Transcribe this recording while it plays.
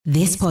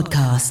This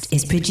podcast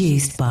is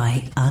produced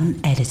by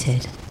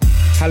Unedited.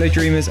 Hello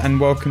dreamers, and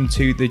welcome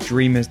to the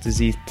Dreamers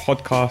Disease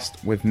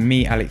podcast with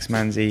me, Alex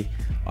Manzi.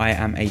 I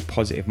am a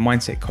positive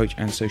mindset coach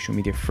and social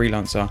media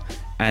freelancer,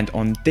 and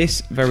on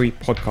this very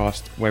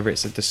podcast, whether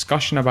it's a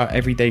discussion about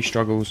everyday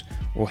struggles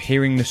or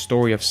hearing the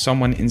story of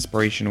someone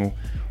inspirational,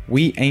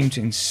 we aim to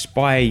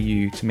inspire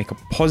you to make a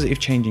positive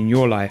change in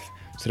your life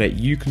so that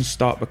you can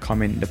start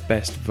becoming the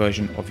best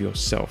version of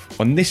yourself.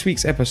 On this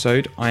week's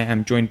episode, I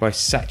am joined by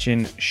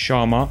Sachin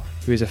Sharma,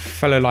 who is a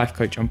fellow life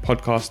coach and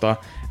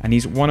podcaster, and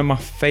he's one of my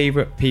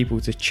favorite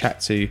people to chat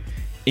to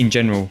in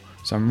general.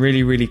 So I'm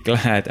really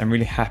glad and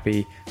really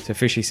happy to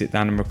officially sit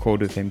down and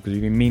record with him, because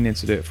we've been meaning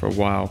to do it for a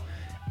while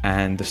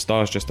and the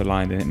stars just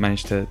aligned and it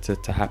managed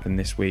to happen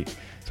this week.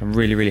 So I'm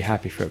really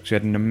happy for it, because we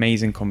had an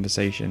amazing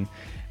conversation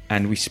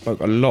and we spoke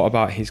a lot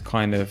about his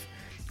kind of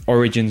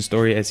origin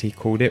story, as he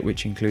called it,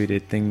 which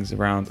included things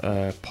around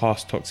a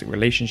past toxic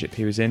relationship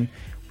he was in.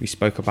 We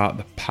spoke about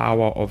the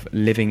power of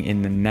living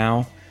in the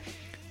now,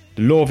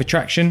 the law of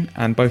attraction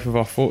and both of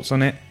our thoughts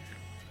on it,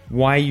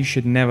 why you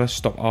should never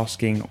stop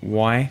asking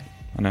why.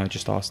 I know I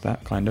just asked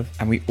that kind of.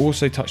 And we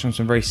also touched on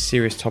some very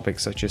serious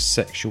topics such as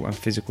sexual and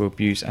physical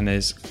abuse, and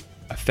there's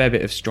a fair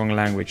bit of strong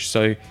language.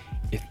 So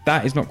if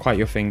that is not quite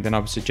your thing, then I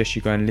would suggest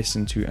you go and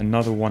listen to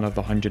another one of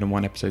the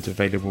 101 episodes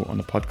available on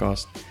the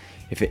podcast.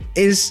 If it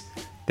is,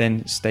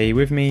 then stay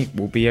with me.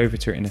 We'll be over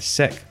to it in a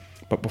sec.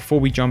 But before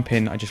we jump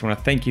in, I just want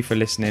to thank you for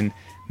listening.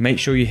 Make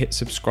sure you hit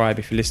subscribe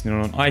if you're listening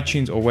on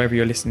iTunes or wherever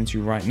you're listening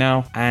to right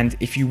now. And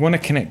if you want to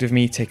connect with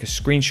me, take a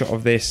screenshot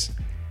of this,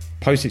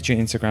 post it to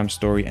your Instagram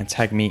story and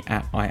tag me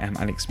at I am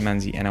Alex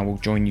Manzi, and I will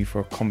join you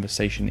for a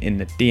conversation in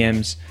the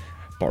DMs.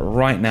 But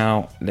right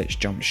now, let's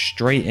jump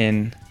straight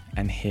in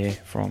and hear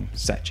from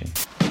Sachin.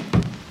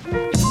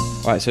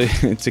 All right, so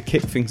to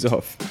kick things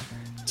off,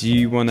 do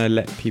you want to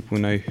let people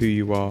know who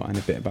you are and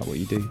a bit about what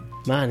you do?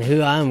 Man, who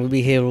I am, we'll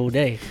be here all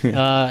day.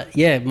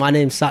 My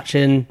name's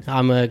Sachin.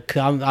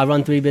 I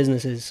run 3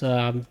 businesses. So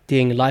I'm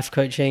doing life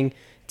coaching,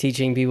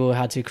 teaching people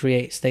how to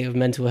create a state of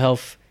mental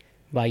health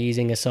by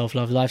using a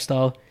self-love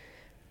lifestyle.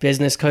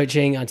 Business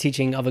coaching, I'm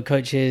teaching other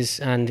coaches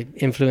and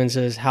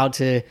influencers how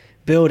to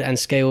build and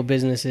scale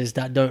businesses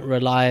that don't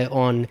rely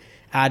on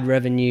ad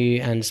revenue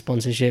and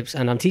sponsorships.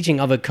 And I'm teaching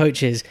other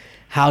coaches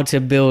how to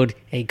build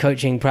a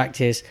coaching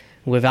practice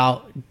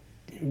without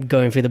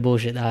going through the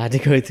bullshit that I had to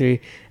go through,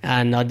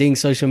 and doing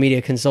social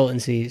media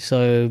consultancy.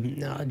 So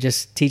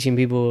just teaching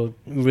people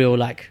real,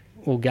 like,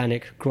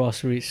 organic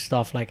grassroots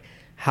stuff, like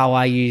how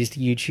I used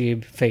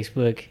YouTube,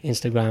 Facebook,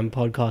 Instagram,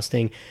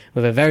 podcasting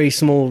with a very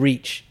small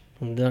reach,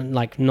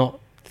 like not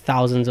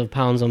thousands of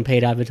pounds on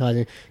paid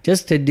advertising,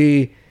 just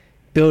to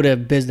build a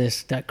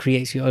business that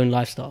creates your own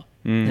lifestyle.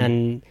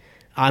 And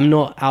I'm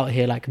not out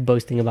here like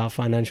boasting about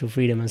financial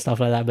freedom and stuff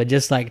like that, but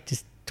just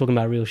talking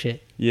about real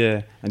shit.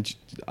 Yeah, and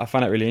I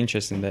find that really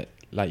interesting that,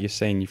 like you're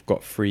saying, you've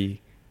got 3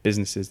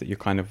 businesses that you're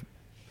kind of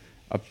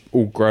are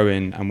all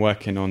growing and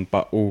working on,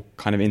 but all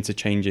kind of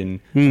interchanging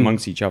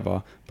amongst each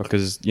other,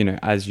 because, you know,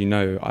 as you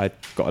know, I've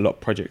got a lot of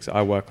projects that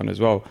I work on as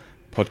well,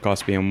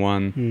 podcast being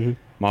one,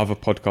 my other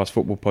podcast,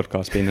 football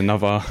podcast, being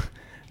another,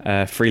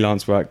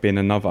 freelance work being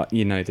another.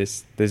 You know,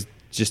 there's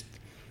just,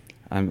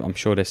 I'm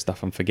sure there's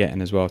stuff I'm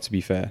forgetting as well, to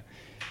be fair.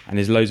 And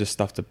there's loads of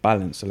stuff to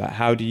balance. So, like,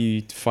 how do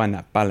you find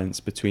that balance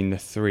between the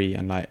 3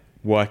 and, like,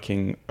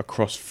 working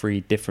across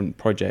 3 different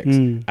projects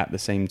at the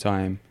same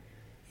time?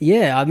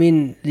 Yeah, I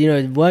mean, you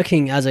know,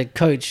 working as a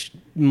coach,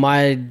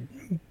 my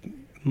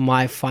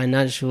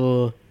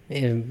financial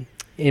in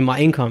my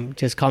income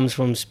just comes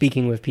from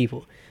speaking with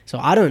people. So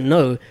I don't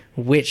know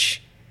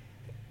which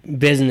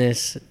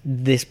business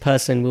this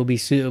person will be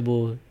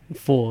suitable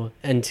for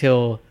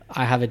until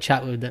I have a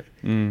chat with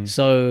them.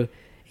 So,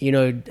 you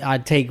know, I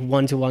take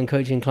one-to-one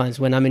coaching clients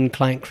when I'm in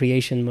client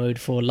creation mode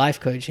for life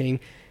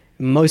coaching,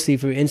 mostly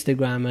through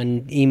Instagram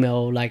and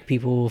email. Like,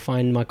 people will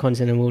find my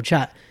content and we'll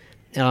chat.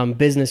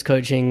 Business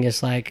coaching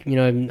is like, you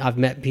know, I've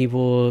met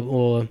people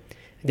or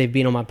they've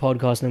been on my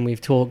podcast and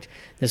we've talked.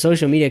 The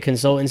social media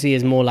consultancy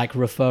is more like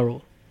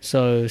referral.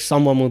 So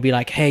someone will be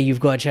like, hey, you've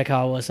got to check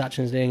out what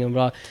Sachin's doing, and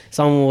blah.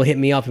 Someone will hit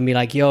me up and be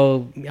like,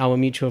 yo, our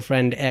mutual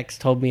friend X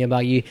told me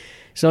about you.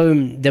 So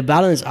the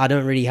balance, I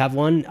don't really have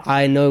one.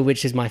 I know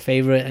which is my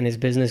favorite, and it's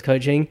business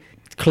coaching.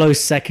 Close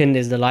second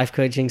is the life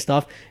coaching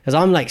stuff, because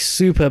I'm like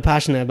super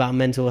passionate about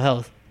mental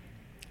health.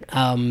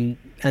 And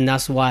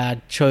that's why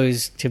I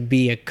chose to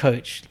be a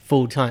coach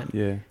full time.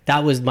 Yeah.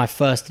 That was my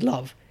first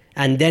love.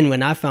 And then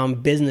when I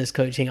found business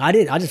coaching, I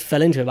just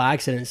fell into it by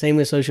accident. Same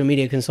with social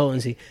media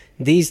consultancy.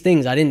 These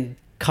things, I didn't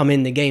come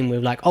in the game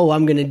with like, oh,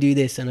 I'm going to do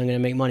this and I'm going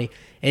to make money.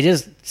 It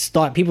just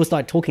people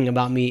start talking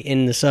about me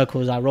in the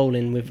circles I roll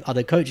in with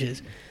other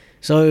coaches.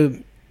 So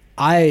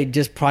I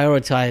just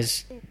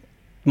prioritize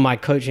my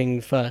coaching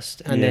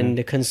first. And then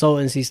the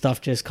consultancy stuff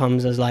just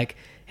comes as like,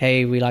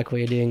 hey, we like what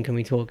you're doing. Can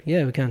we talk?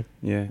 Yeah, we can.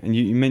 Yeah. And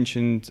you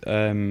mentioned,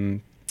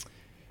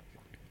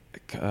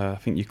 I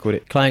think you called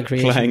it client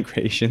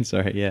creation.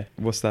 Sorry. Yeah.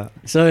 What's that?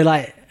 So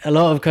like a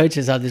lot of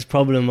coaches have this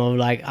problem of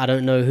like, I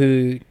don't know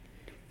who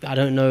I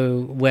don't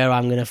know where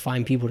I'm going to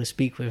find people to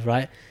speak with,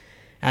 right?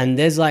 And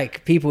there's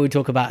like people who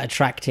talk about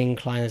attracting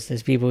clients.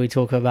 There's people who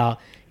talk about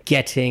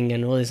getting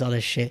and all this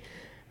other shit.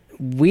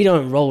 We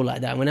don't roll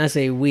like that. When I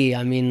say we,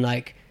 I mean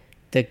like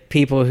the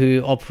people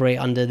who operate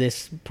under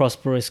this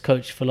prosperous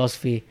coach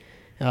philosophy.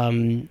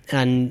 And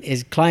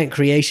is client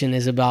creation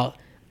is about,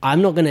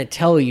 I'm not going to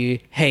tell you,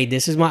 hey,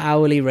 this is my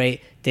hourly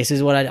rate. This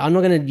is what I'm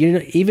not going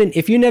to, even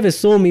if you never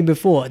saw me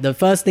before, the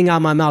first thing out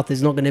of my mouth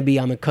is not going to be,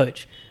 I'm a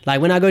coach. Like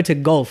when I go to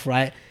golf,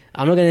 right?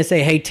 I'm not going to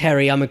say, hey,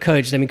 Terry, I'm a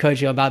coach. Let me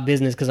coach you about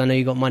business because I know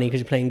you got money because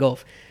you're playing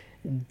golf.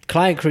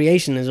 Client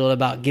creation is all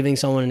about giving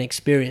someone an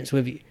experience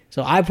with you.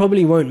 So I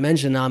probably won't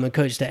mention that I'm a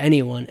coach to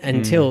anyone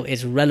until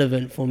it's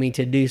relevant for me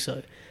to do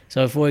so.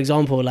 So for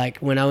example, like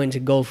when I went to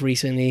golf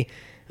recently,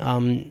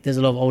 there's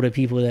a lot of older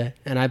people there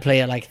and I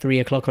play at like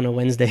 3:00 on a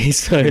Wednesday.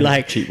 So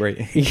like cheap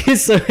rate.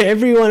 So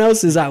everyone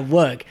else is at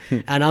work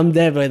and I'm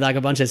there with like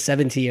a bunch of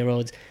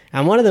 70-year-olds.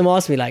 And one of them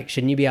asked me like,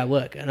 shouldn't you be at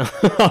work? And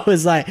I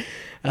was like,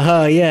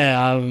 oh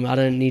yeah, I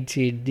don't need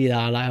to do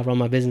that. I run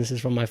my businesses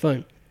from my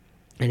phone.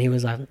 And he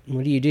was like,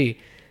 what do you do?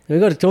 And we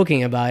got to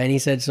talking about it and he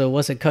said, so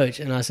what's a coach?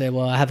 And I said,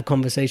 well, I have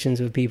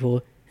conversations with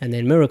people and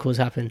then miracles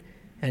happen.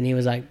 And he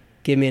was like,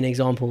 give me an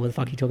example. What the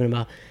fuck are you talking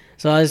about?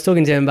 So I was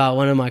talking to him about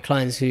one of my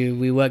clients who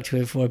we worked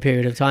with for a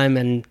period of time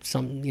and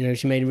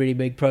she made really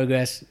big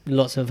progress.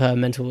 Lots of her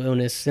mental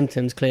illness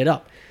symptoms cleared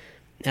up.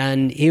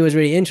 And he was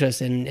really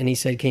interested and he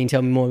said, can you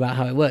tell me more about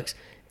how it works?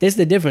 This is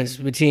the difference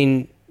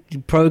between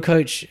pro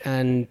coach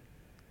and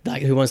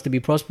like who wants to be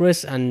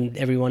prosperous and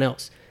everyone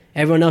else.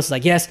 Everyone else is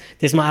like, yes,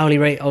 this is my hourly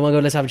rate. Oh my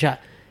God, let's have a chat.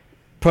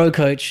 Pro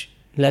coach,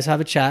 let's have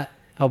a chat.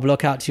 I'll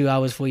block out 2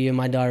 hours for you in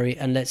my diary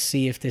and let's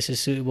see if this is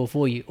suitable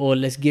for you. Or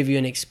let's give you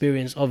an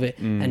experience of it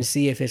and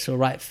see if it's the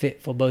right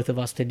fit for both of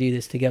us to do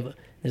this together.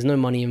 There's no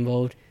money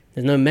involved.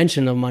 There's no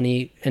mention of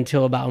money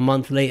until about a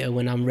month later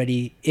when I'm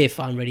ready, if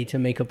I'm ready to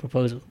make a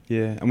proposal.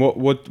 Yeah. And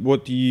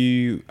what do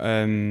you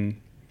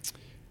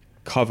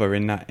cover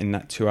in that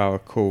 2-hour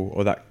call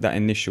or that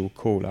initial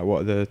call?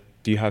 Like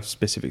do you have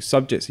specific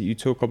subjects that you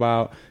talk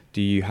about?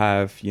 Do you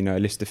have, a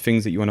list of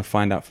things that you want to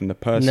find out from the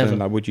person? Never.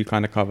 Like, what do you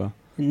kind of cover?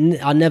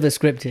 I never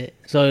script it.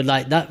 So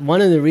like that,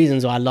 one of the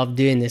reasons why I love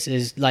doing this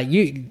is like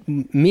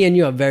me and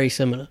you are very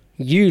similar.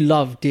 You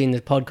love doing the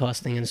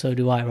podcasting and so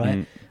do I,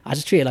 right? I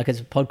just treat it like it's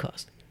a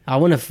podcast. I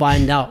want to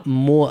find out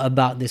more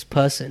about this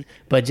person,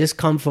 but just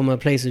come from a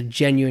place of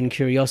genuine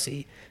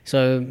curiosity.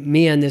 So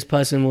me and this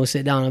person will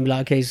sit down and be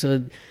like, okay,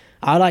 so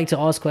I like to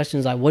ask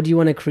questions like, what do you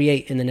want to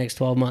create in the next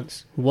 12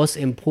 months? What's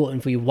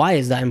important for you? Why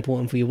is that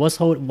important for you?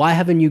 Why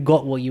haven't you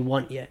got what you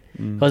want yet?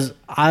 Because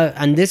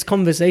and this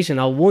conversation,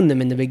 I'll warn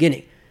them in the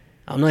beginning.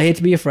 I'm not here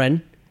to be a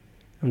friend.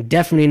 I'm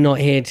definitely not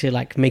here to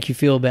like make you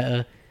feel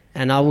better.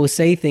 And I will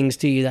say things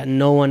to you that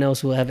no one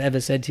else will have ever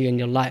said to you in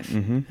your life.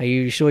 Are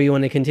you sure you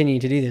want to continue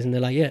to do this? And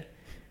they're like, yeah.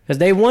 Because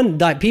they want,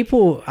 like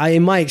people,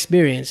 in my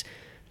experience,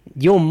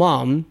 your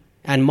mom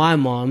and my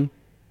mom,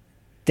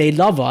 they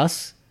love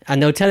us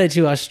and they'll tell it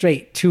to us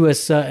straight to a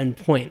certain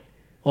point.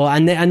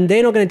 And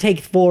they're not going to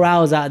take 4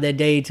 hours out of their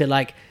day to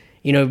like,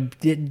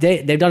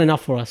 they've done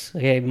enough for us.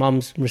 Okay,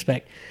 mom's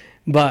respect.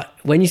 But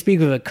when you speak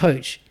with a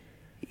coach,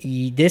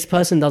 this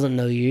person doesn't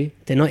know you.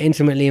 They're not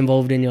intimately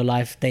involved in your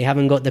life. They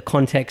haven't got the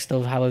context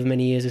of however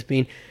many years it's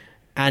been.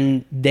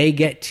 And they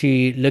get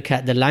to look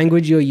at the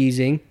language you're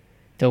using,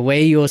 the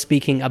way you're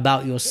speaking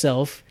about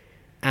yourself,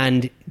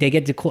 and I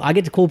get to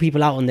call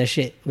people out on their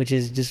shit, which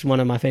is just one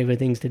of my favorite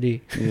things to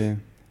do. Yeah.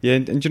 Yeah.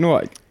 And do you know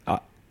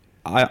what?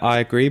 I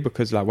agree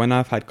because like when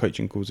I've had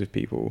coaching calls with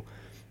people,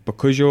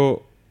 because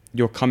you're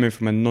coming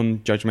from a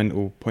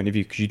non-judgmental point of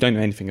view, because you don't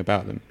know anything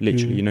about them.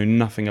 Literally, you know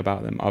nothing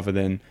about them other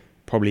than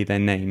probably their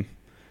name,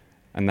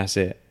 and that's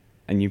it.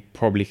 And you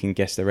probably can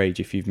guess their age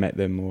if you've met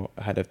them or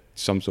had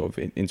some sort of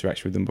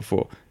interaction with them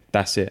before.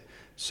 That's it.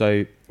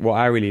 So what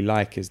I really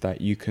like is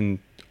that you can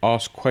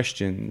ask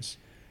questions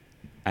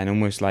and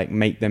almost like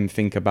make them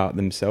think about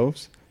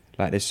themselves.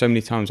 Like there's so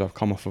many times I've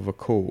come off of a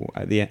call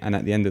at the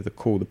end of the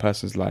call, the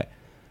person's like,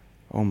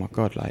 oh my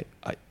God, like,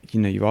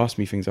 you've asked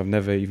me things I've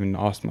never even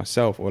asked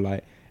myself, or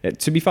like,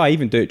 to be fair, I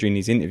even do it during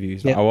these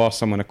interviews. Like, I'll ask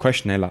someone a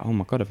question, they're like, oh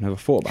my God, I've never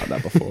thought about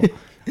that before.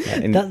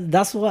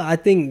 That's what I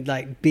think,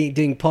 like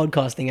doing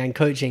podcasting and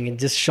coaching, it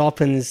just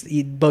sharpens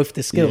both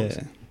the skills.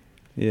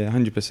 Yeah,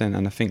 100%.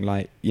 And I think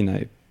like,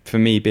 for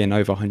me being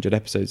over 100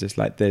 episodes, it's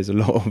like there's a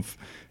lot of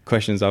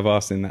questions I've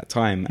asked in that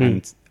time.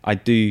 And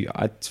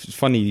it's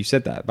funny you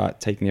said that about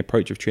taking the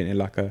approach of treating it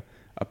like a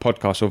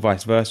podcast or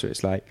vice versa.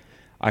 It's like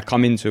I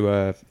come into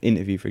a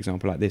interview, for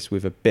example, like this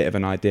with a bit of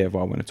an idea of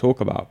what I want to talk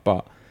about,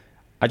 but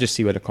I just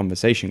see where the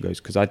conversation goes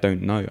because I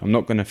don't know. I'm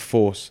not going to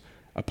force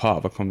a part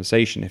of a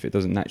conversation if it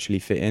doesn't naturally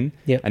fit in,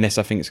 unless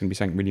I think it's going to be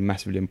something really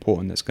massively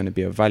important that's going to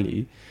be of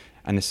value.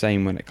 And the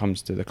same when it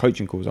comes to the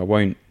coaching calls, I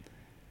won't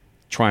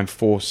try and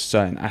force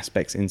certain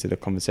aspects into the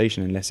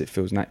conversation unless it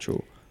feels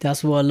natural.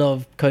 That's what a lot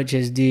of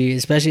coaches do,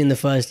 especially in the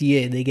first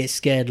year. They get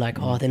scared like,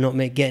 oh, they're not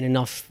getting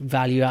enough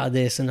value out of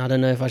this and I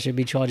don't know if I should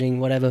be charging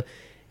whatever.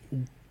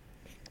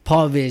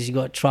 Part of it is you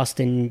got to trust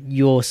in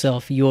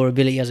yourself, your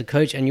ability as a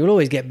coach, and you'll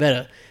always get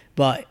better.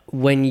 But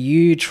when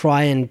you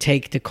try and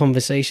take the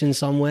conversation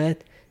somewhere,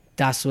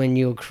 that's when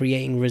you're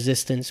creating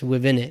resistance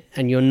within it,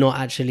 and you're not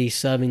actually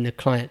serving the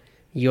client.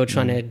 You're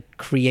trying to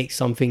create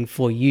something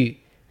for you,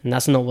 and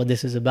that's not what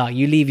this is about.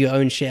 You leave your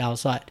own shit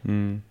outside.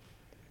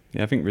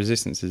 Yeah, I think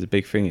resistance is a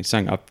big thing. It's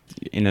something I've,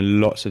 in a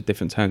lots of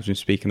different terms, been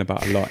speaking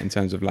about a lot, in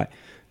terms of like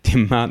the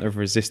amount of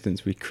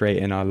resistance we create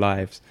in our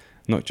lives,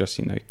 not just,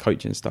 you know,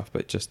 coaching stuff,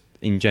 but just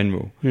in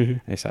general.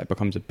 It's like, it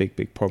becomes a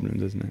big problem,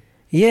 doesn't it?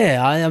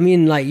 Yeah, I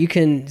mean, like,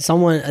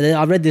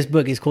 I read this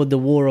book, it's called The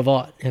War of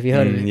Art. Have you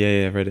heard of it?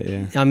 Yeah, I've read it,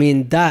 yeah. I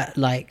mean, that,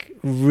 like,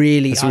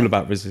 really... It's all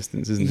about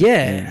resistance, isn't it?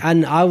 Yeah,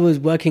 and I was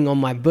working on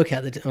my book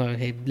at the time.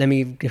 Okay, let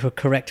me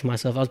correct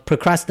myself. I was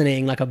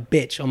procrastinating like a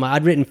bitch.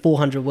 I'd written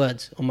 400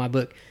 words on my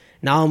book.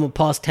 Now I'm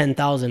past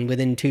 10,000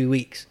 within 2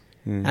 weeks.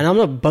 And I'm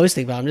not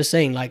boasting about it. I'm just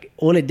saying, like,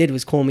 all it did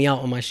was call me out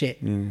on my shit.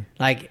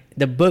 Like,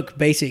 the book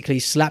basically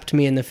slapped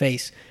me in the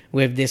face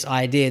with this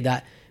idea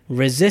that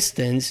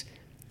resistance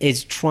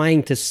is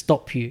trying to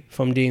stop you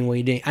from doing what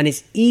you're doing. And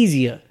it's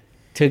easier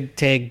to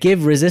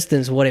give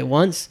resistance what it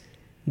wants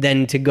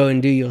than to go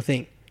and do your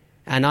thing.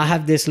 And I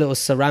have this little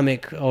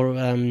ceramic or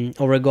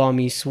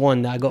origami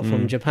swan that I got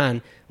from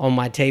Japan on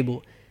my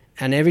table.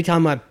 And every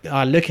time I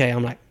look at it,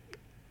 I'm like,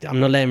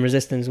 I'm not letting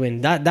resistance win.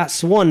 That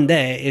swan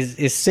there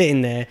is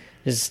sitting there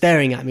just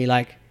staring at me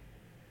like,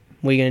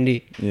 what are you going to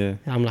do? Yeah.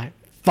 And I'm like,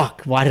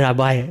 fuck, why did I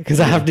buy it? Because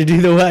I have to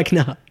do the work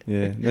now.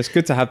 Yeah, it's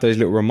good to have those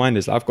little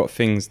reminders. I've got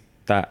things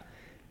that,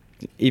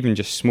 even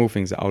just small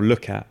things that I'll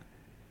look at,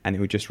 and it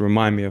will just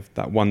remind me of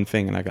that one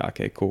thing, and I go,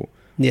 okay, cool.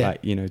 Yeah. Like,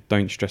 you know,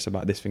 don't stress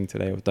about this thing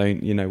today, or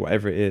don't, you know,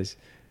 whatever it is.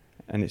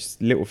 And it's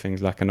little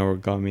things like an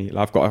origami.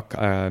 Like, I've got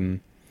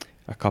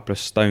a couple of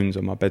stones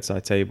on my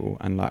bedside table,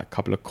 and like a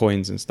couple of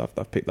coins and stuff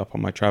that I've picked up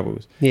on my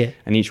travels. Yeah.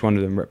 And each one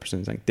of them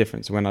represents like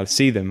different. So when I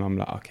see them, I'm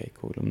like, okay,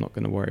 cool. I'm not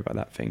going to worry about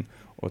that thing,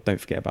 or don't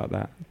forget about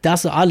that.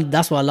 That's what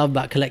I love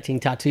about collecting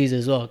tattoos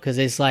as well, because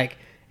it's like,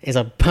 it's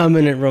a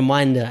permanent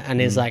reminder,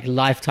 and it's like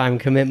lifetime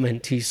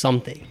commitment to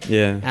something.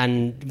 Yeah.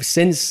 And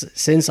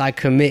since I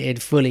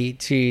committed fully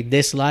to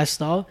this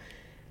lifestyle,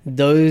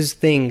 those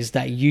things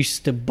that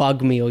used to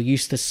bug me or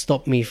used to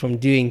stop me from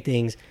doing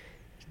things,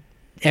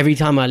 every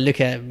time I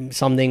look at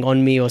something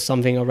on me or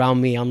something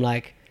around me, I'm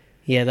like,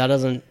 yeah, that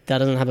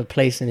doesn't have a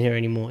place in here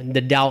anymore.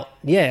 The doubt,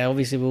 yeah,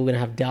 obviously we're all gonna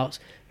have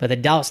doubts, but the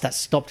doubts that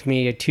stopped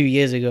me 2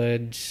 years ago,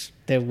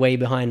 they're way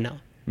behind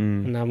now.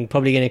 And I'm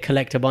probably going to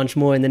collect a bunch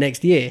more in the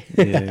next year.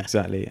 Yeah,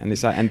 exactly. And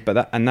it's like,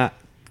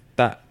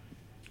 that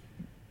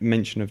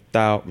mention of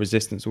doubt,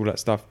 resistance, all that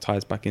stuff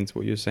ties back into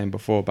what you were saying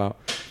before about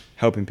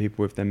helping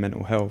people with their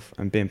mental health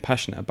and being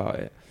passionate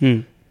about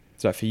it.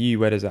 So for you,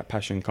 where does that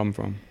passion come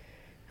from?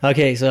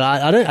 Okay, so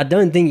I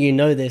don't think you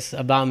know this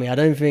about me. I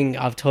don't think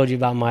I've told you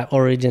about my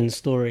origin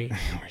story.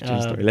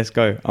 Story. Let's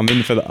go. I'm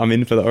in for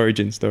the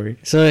origin story.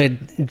 So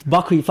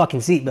buckle your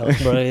fucking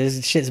seatbelts, bro.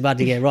 This shit's about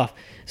to get rough.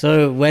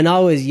 So when I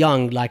was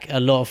young, like, a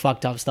lot of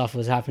fucked up stuff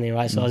was happening,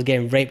 right? So I was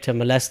getting raped and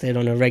molested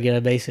on a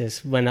regular basis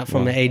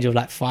from the age of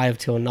like 5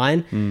 till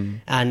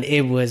 9, and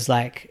it was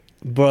like,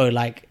 bro,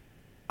 like,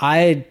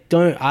 I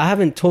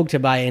haven't talked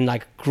about it in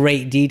like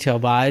great detail,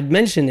 but I'd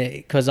mention it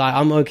because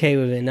I'm okay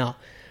with it now.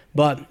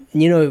 But,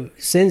 you know,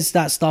 since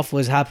that stuff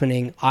was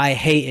happening, I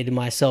hated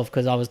myself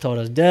because I was told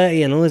I was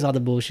dirty and all this other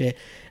bullshit.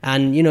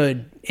 And, you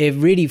know, it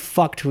really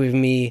fucked with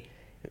me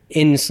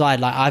inside.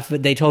 Like,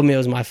 they told me it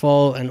was my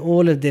fault and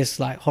all of this,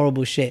 like,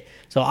 horrible shit.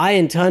 So I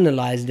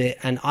internalized it,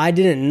 and I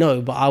didn't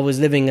know, but I was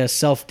living a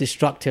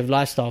self-destructive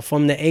lifestyle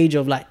from the age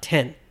of, like,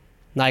 10.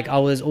 Like, I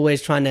was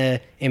always trying to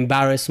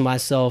embarrass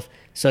myself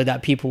so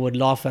that people would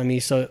laugh at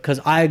me. So,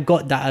 because I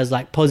got that as,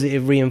 like,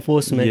 positive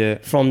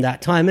reinforcement from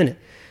that time, innit?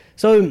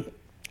 So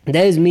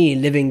there's me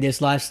living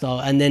this lifestyle,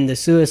 and then the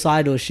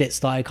suicidal shit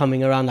started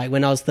coming around. Like,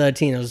 when I was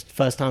 13, it was the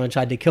first time I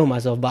tried to kill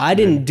myself, but I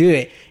didn't do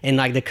it in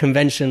like the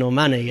conventional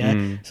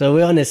manner. So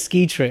we're on a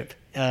ski trip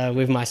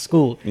with my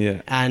school,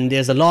 and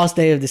there's the last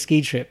day of the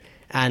ski trip,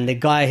 and the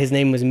guy, his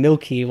name was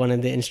Milky, one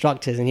of the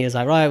instructors, and he was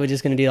like, right, we're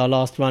just going to do our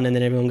last run and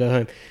then everyone go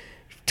home.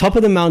 Top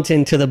of the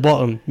mountain to the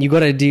bottom, you got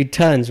to do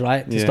turns,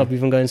 right, to stop you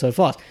from going so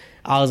fast.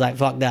 I was like,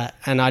 fuck that.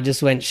 And I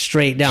just went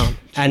straight down.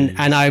 And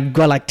I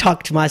got like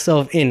tucked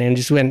myself in and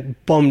just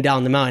went bomb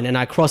down the mountain. And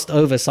I crossed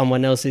over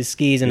someone else's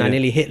skis, and I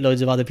nearly hit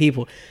loads of other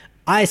people.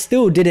 I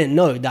still didn't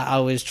know that I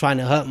was trying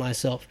to hurt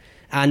myself.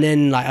 And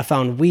then like I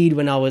found weed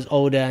when I was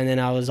older, and then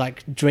I was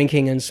like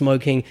drinking and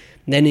smoking.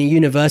 And then in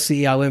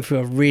university, I went through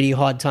a really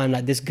hard time.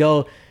 Like, this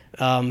girl,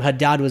 her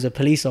dad was a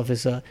police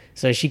officer,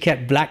 so she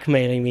kept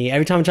blackmailing me.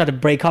 Every time I tried to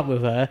break up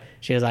with her,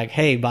 she was like,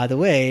 hey, by the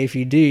way, if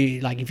you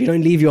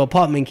don't leave your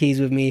apartment keys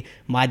with me,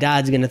 my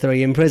dad's gonna throw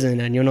you in prison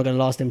and you're not gonna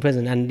last in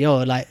prison. And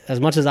like, as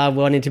much as I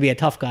wanted to be a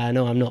tough guy, I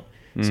know I'm not.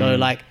 So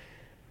like,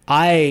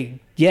 I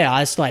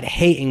started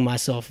hating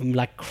myself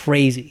like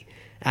crazy.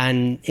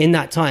 And in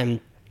that time,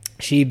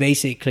 she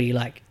basically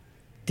like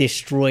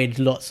destroyed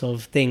lots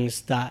of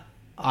things that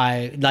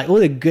I like, all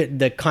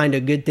the kind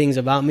of good things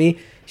about me.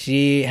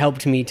 She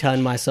helped me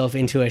turn myself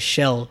into a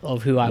shell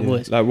of who I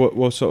was. Like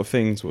what sort of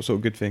things? What sort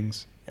of good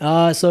things?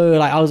 So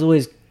like, I was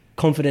always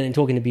confident in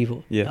talking to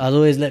people. Yeah. I was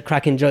always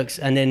cracking jokes,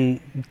 and then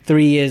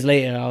 3 years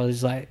later, I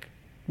was like,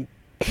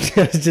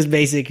 I was just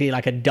basically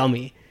like a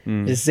dummy,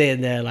 just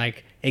sitting there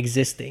like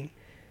existing.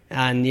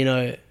 And you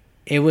know,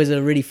 it was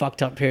a really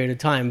fucked up period of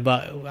time.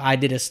 But I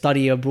did a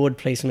study abroad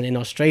placement in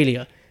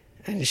Australia,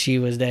 and she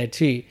was there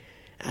too.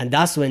 And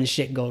that's when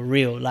shit got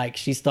real. Like,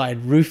 she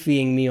started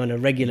roofing me on a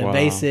regular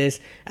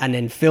basis, and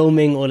then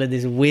filming all of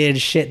this weird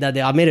shit that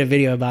I made a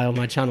video about on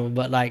my channel,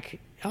 but like,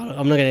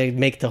 I'm not going to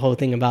make the whole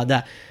thing about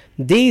that.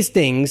 These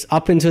things,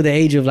 up until the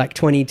age of like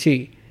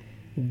 22,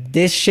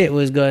 this shit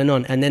was going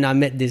on. And then I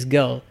met this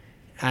girl,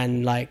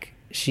 and like,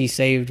 she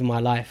saved my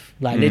life.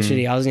 Like,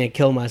 literally, I was going to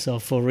kill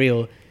myself for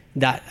real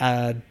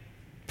that,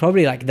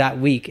 probably like that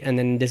week. And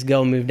then this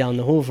girl moved down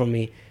the hall from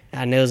me,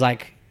 and it was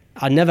like,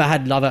 I never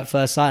had love at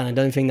first sight, and I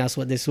don't think that's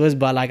what this was.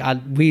 But like,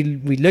 we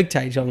looked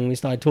at each other and we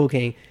started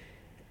talking,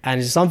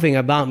 and something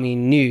about me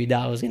knew that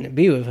I was going to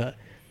be with her.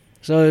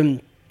 So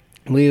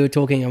we were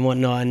talking and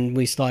whatnot, and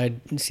we started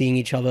seeing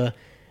each other.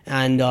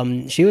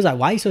 And she was like,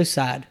 "Why are you so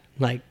sad?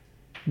 Like,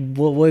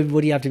 what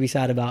do you have to be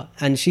sad about?"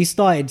 And she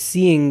started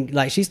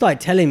she started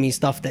telling me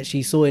stuff that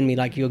she saw in me,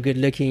 like, you're good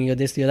looking, you're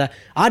this, you're that.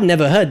 I'd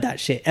never heard that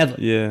shit ever.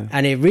 Yeah.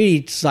 And it really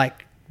just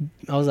like,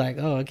 I was like,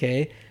 oh,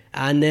 okay.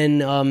 And then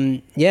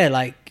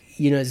like,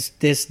 you know,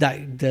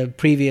 the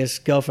previous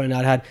girlfriend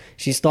I'd had,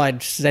 she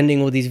started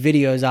sending all these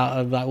videos out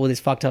of like all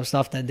this fucked up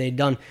stuff that they'd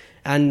done.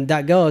 And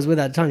that girl I was with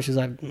at the time, she was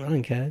like, "I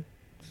don't care.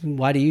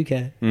 Why do you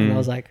care?" And I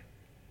was like,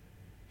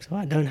 so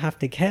I don't have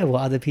to care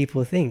what other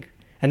people think.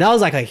 And that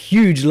was like a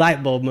huge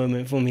light bulb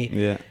moment for me.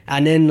 Yeah.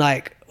 And then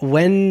like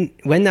when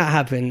that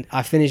happened,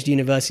 I finished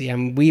university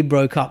and we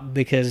broke up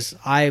because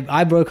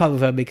I broke up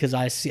with her because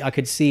I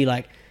could see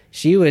like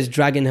she was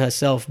dragging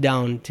herself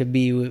down to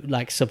be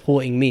like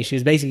supporting me. She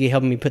was basically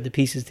helping me put the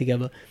pieces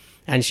together.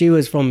 And she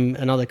was from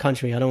another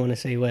country. I don't want to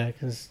say where,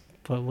 because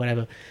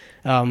whatever.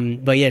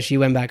 But yeah, she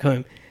went back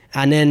home.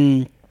 And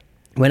then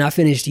when I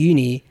finished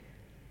uni,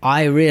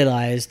 I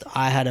realized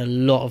I had a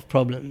lot of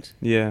problems.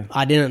 Yeah.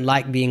 I didn't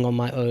like being on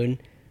my own.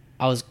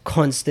 I was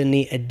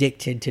constantly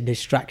addicted to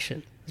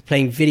distraction. I was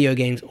playing video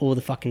games all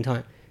the fucking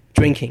time.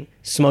 Drinking,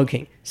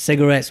 smoking,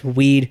 cigarettes,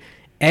 weed.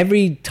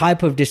 Every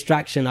type of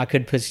distraction I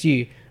could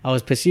pursue, I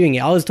was pursuing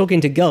it. I was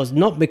talking to girls,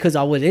 not because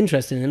I was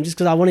interested in them, just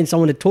because I wanted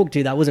someone to talk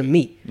to that wasn't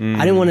me. I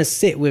didn't want to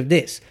sit with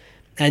this.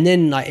 And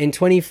then like in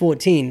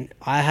 2014,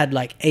 I had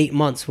like 8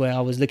 months where I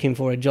was looking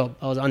for a job.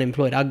 I was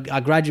unemployed. I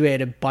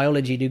graduated a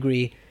biology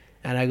degree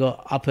and I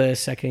got upper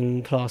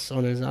second class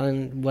honors.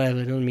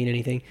 Whatever, it doesn't mean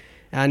anything.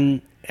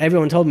 And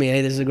everyone told me,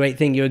 "Hey, this is a great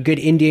thing. You're a good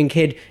Indian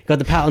kid. Got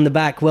the pat on the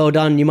back. Well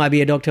done. You might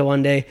be a doctor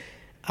one day."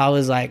 I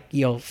was like,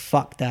 yo,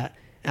 fuck that.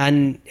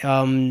 And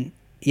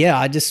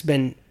I just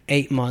spent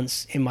 8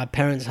 months in my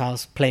parents'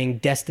 house playing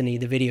Destiny,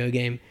 the video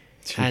game.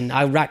 Jeez. And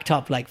I racked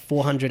up like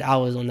 400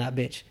 hours on that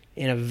bitch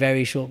in a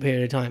very short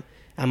period of time.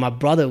 And my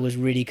brother was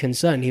really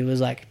concerned. He was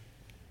like,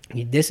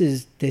 this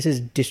is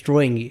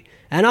destroying you.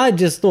 And I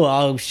just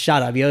thought, oh,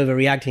 shut up, you're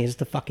overreacting. It's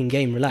just a fucking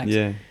game, relax.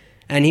 Yeah.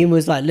 And he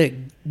was like, look,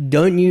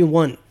 don't you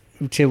want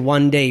to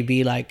one day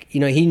be like,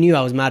 you know, he knew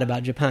I was mad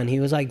about Japan. He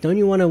was like, don't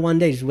you want to one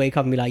day just wake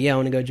up and be like, yeah, I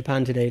want to go to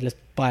Japan today. Let's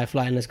buy a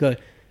flight and let's go. I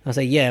was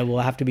like, yeah, well,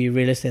 I have to be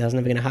realistic. That's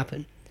never going to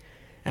happen.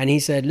 And he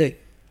said, look,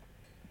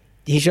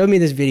 he showed me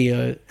this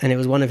video and it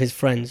was one of his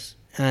friends.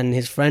 And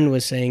his friend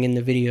was saying in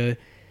the video,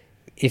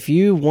 if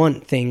you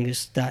want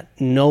things that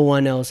no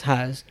one else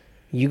has,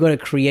 you got to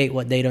create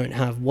what they don't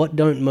have. What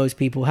don't most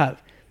people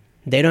have?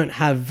 They don't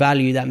have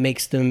value that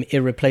makes them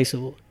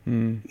irreplaceable.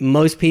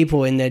 Most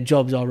people in their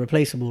jobs are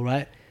replaceable,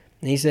 right?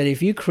 And he said,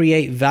 if you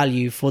create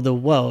value for the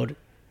world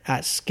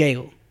at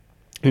scale,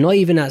 not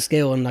even at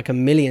scale in like a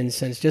million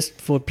sense, just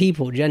for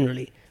people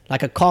generally,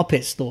 like a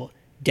carpet store,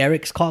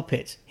 Derek's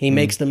Carpets, he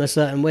makes them a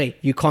certain way.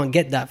 You can't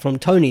get that from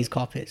Tony's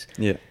Carpets.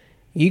 Yeah.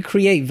 You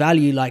create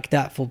value like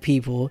that for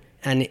people,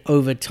 and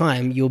over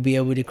time, you'll be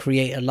able to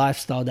create a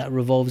lifestyle that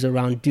revolves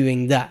around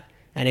doing that.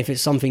 And if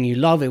it's something you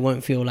love, it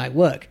won't feel like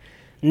work.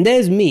 And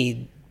there's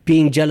me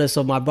being jealous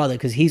of my brother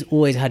because he's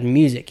always had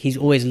music. He's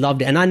always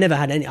loved it. And I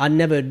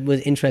never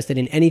was interested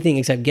in anything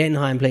except getting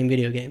high and playing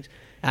video games.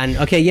 And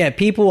okay, yeah,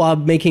 people are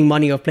making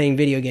money off playing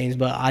video games,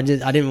 but I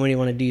didn't really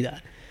want to do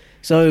that.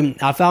 So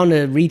I found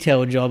a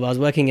retail job. I was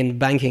working in the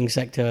banking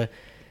sector,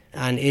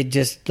 and it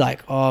just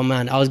like, oh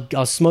man, I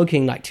was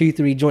smoking like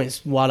 2-3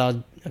 joints while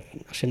I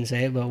shouldn't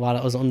say it, but while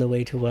I was on the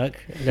way to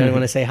work. I don't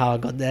want to say how I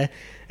got there.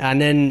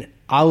 And then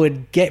I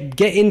would get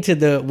into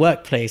the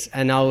workplace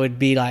and I would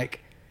be like,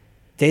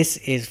 this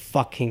is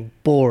fucking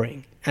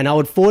boring. And I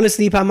would fall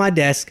asleep at my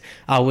desk.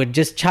 I would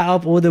just chat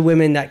up all the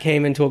women that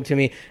came and talked to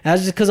me. And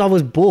that's just because I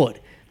was bored.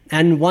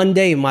 And one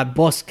day my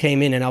boss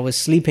came in and I was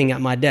sleeping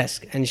at my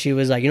desk. And she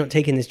was like, you're not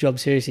taking this job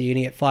seriously. You're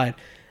going to get fired.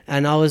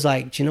 And I was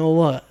like, do you know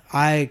what?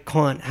 I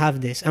can't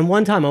have this. And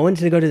one time I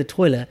wanted to go to the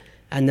toilet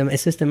and the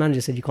assistant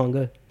manager said, you can't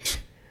go.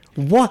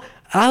 What?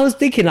 I was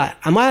thinking like,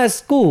 am I at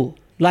school?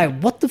 Like,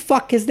 what the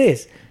fuck is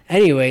this?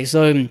 Anyway,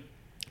 so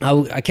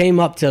I came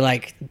up to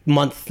like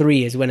month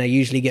 3 is when I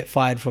usually get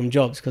fired from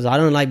jobs, because I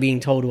don't like being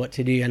told what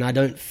to do, and I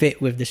don't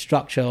fit with the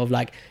structure of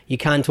like, you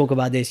can talk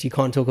about this, you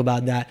can't talk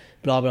about that,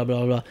 blah, blah,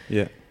 blah, blah.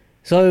 Yeah.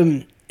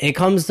 So it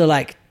comes to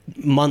like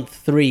month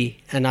 3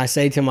 and I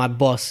say to my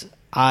boss,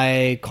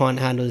 I can't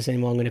handle this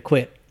anymore, I'm going to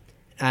quit.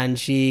 And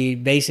she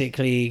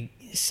basically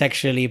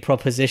sexually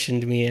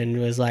propositioned me and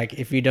was like,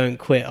 if you don't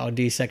quit, I'll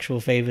do sexual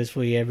favors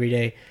for you every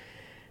day.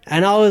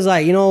 And I was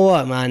like, you know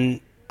what, man,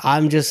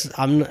 I'm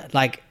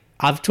like,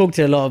 I've talked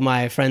to a lot of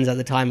my friends at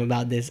the time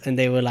about this, and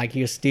they were like,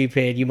 you're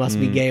stupid, you must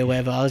be gay or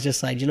whatever. I was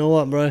just like, you know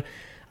what, bro,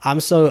 I'm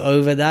so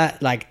over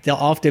that. Like,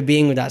 after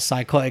being with that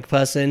psychotic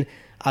person,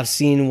 I've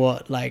seen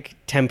what like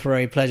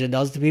temporary pleasure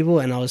does to people,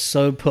 and I was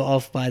so put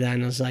off by that,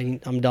 and I was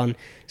like, I'm done.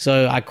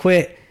 So I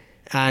quit,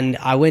 and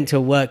I went to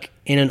work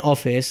in an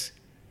office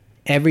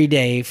every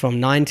day from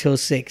 9 till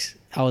 6.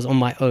 I was on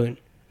my own.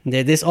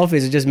 This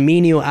office is just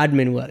menial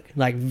admin work,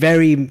 like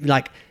very,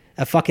 like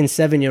a fucking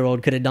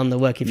 7-year-old could have done the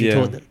work if you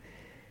taught them.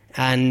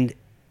 And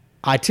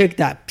I took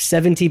that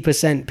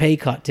 70% pay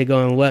cut to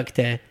go and work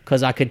there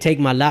because I could take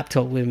my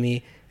laptop with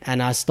me,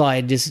 and I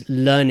started just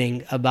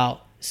learning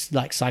about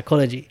like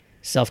psychology,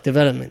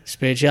 self-development,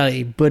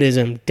 spirituality,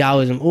 Buddhism,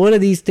 Taoism, all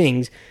of these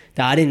things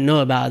that I didn't know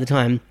about at the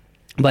time,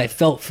 but it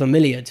felt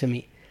familiar to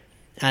me.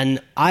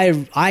 And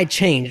I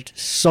changed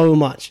so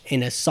much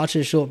in such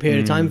a short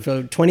period of time.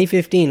 So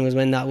 2015 was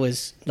when that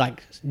was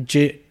like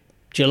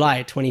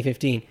July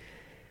 2015.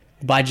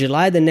 By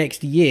July the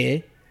next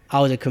year, I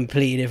was a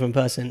completely different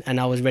person, and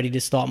I was ready to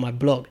start my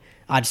blog.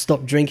 I'd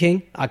stopped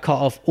drinking. I cut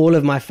off all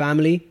of my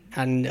family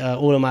and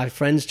all of my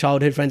friends,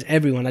 childhood friends,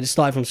 everyone. I just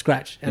started from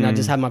scratch, and I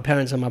just had my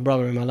parents and my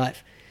brother in my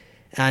life.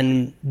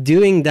 And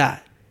doing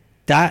that,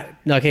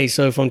 okay,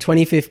 so from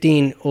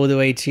 2015 all the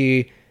way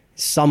to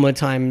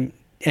summertime,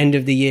 end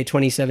of the year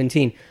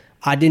 2017,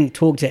 I didn't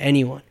talk to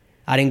anyone.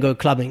 I didn't go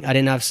clubbing. I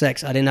didn't have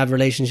sex. I didn't have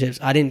relationships.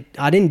 I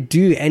didn't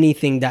do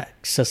anything that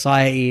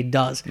society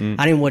does.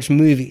 I didn't watch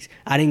movies.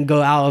 I didn't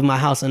go out of my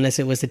house unless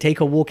it was to take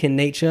a walk in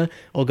nature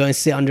or go and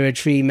sit under a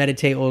tree,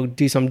 meditate, or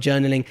do some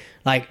journaling.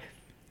 Like,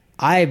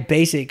 I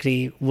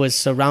basically was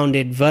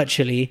surrounded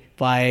virtually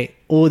by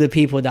all the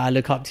people that I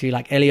look up to,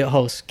 like Elliot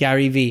Hulse,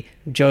 Gary Vee,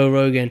 Joe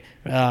Rogan,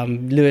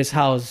 Lewis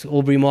Howes,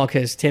 Aubrey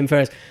Marcus, Tim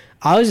Ferriss.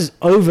 I was just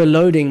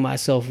overloading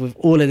myself with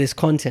all of this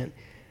content.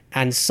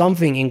 And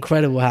something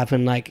incredible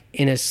happened. Like,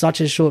 in such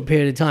a short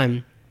period of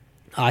time,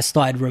 I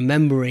started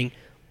remembering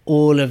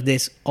all of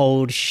this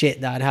old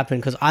shit that had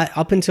happened. Because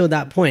up until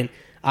that point,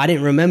 I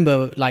didn't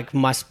remember like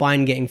my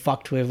spine getting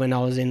fucked with when I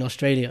was in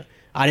Australia.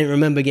 I didn't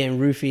remember getting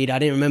roofied. I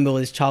didn't remember all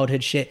this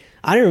childhood shit.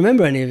 I didn't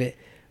remember any of it.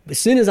 But as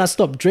soon as I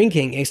stopped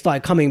drinking, it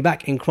started coming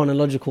back in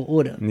chronological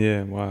order.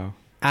 Yeah, wow.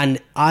 And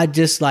I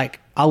just like,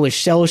 I was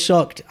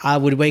shell-shocked. I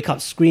would wake up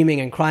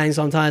screaming and crying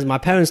sometimes. My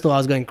parents thought I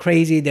was going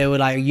crazy. They were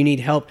like, you need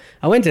help.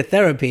 I went to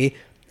therapy,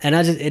 and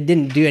it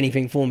didn't do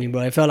anything for me,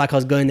 bro. It felt like I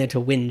was going there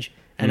to whinge,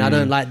 and I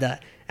don't like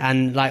that.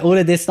 And like, all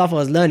of this stuff I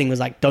was learning was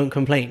like, don't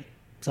complain.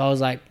 So I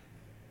was like,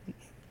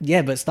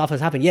 yeah, but stuff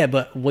has happened. Yeah,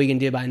 but what are you going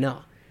to do about it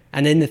now?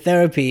 And in the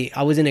therapy,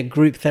 I was in a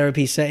group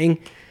therapy setting.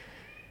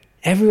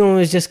 Everyone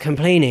was just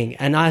complaining.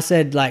 And I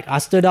said, like, I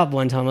stood up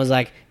one time. I was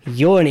like,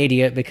 you're an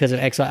idiot because of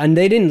X, Y. And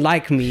they didn't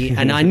like me.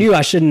 And I knew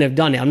I shouldn't have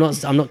done it.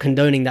 I'm not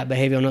condoning that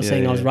behavior. I'm not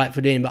saying I was right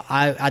for doing it. But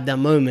at that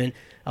moment,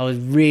 I was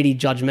really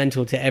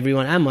judgmental to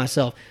everyone and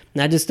myself.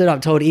 And I just stood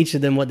up, told each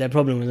of them what their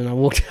problem was, and I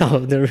walked out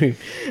of the room.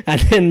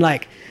 And then,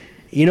 like,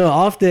 you know,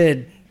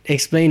 after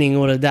explaining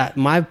all of that,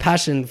 my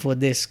passion for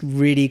this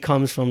really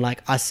comes from,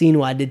 like, I seen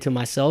what I did to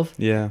myself.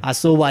 Yeah. I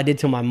saw what I did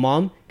to my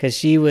mom, because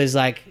she was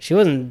like, she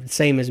wasn't the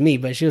same as me,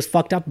 but she was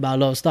fucked up about a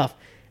lot of stuff.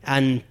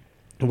 And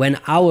when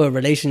my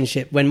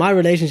relationship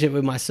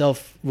with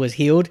myself was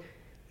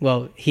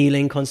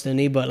healing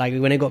constantly, but like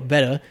when it got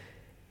better,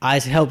 I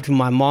helped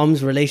my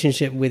mom's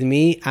relationship with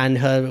me and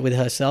her with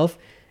herself,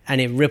 and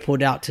it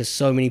rippled out to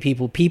so many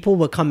people. People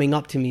were coming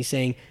up to me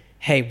saying,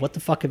 hey, what the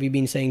fuck have you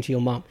been saying to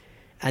your mom?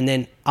 And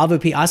then other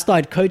people, I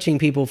started coaching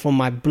people from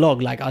my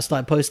blog. Like, I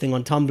started posting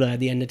on Tumblr at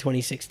the end of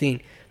 2016.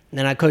 And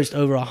then I coached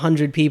over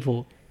 100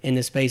 people in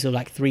the space of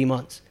like 3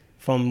 months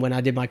from when I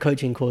did my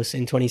coaching course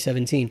in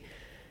 2017.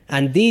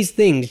 And these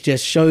things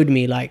just showed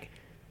me, like,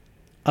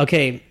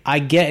 okay, I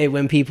get it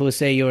when people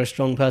say you're a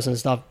strong person and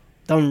stuff.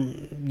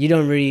 You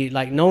don't really,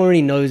 like, no one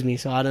really knows me,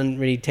 so I don't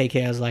really take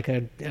it as like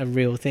a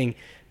real thing.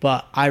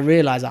 But I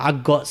realized I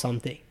got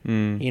something.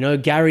 You know,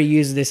 Gary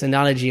used this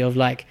analogy of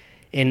like,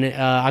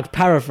 I'm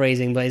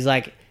paraphrasing, but it's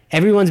like,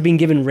 everyone's been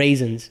given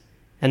raisins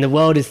and the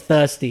world is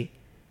thirsty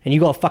and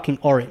you got a fucking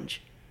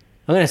orange.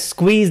 I'm going to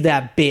squeeze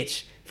that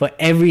bitch for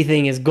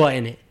everything it's got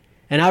in it.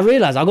 And I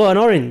realized I got an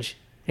orange,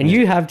 and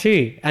you have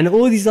too. And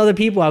all these other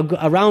people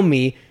around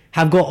me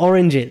have got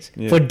oranges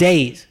for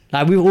days.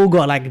 Like, we've all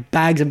got like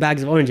bags and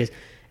bags of oranges.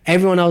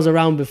 Everyone I was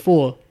around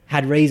before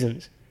had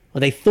raisins, or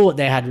they thought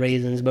they had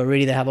raisins, but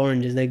really they have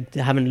oranges. They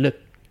haven't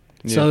looked.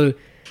 Yeah. So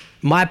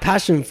my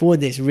passion for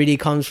this really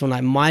comes from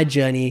like my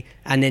journey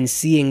and then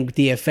seeing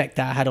the effect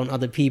that I had on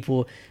other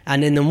people.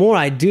 And then the more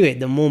I do it,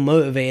 the more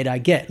motivated I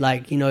get.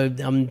 Like, you know,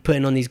 I'm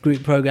putting on these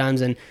group programs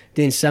and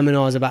doing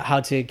seminars about how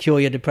to cure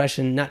your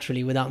depression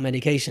naturally without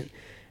medication.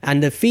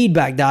 And the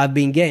feedback that I've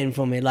been getting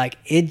from it, like,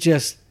 it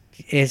just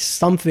is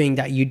something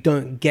that you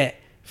don't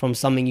get from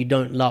something you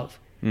don't love.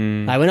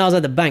 Like when I was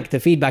at the bank, the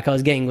feedback I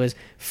was getting was,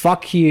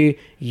 fuck you,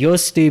 you're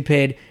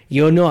stupid,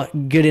 you're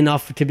not good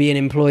enough to be an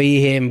employee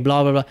here, and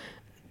blah, blah, blah.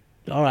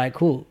 All right,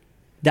 cool.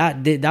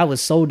 That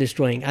was soul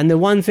destroying. And the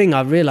one thing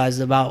I've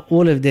realized about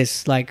all of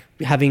this, like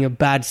having a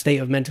bad state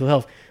of mental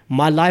health,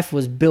 my life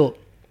was built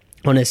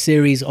on a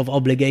series of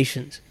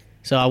obligations.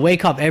 So I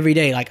wake up every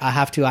day like, I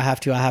have to.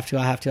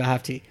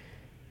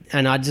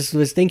 And I just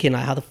was thinking,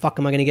 like, how the fuck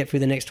am I going to get through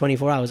the next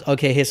 24 hours?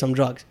 Okay, here's some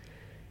drugs.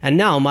 And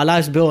now my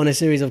life's built on a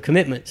series of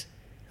commitments.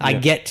 I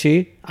get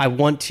to, I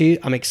want to,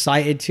 I'm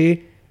excited to,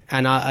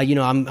 and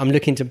I'm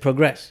looking to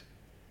progress.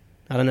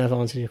 I don't know if I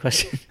answered your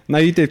question. No,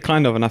 you did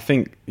kind of. And I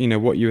think, you know,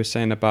 what you were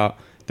saying about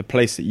the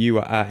place that you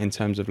were at in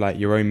terms of like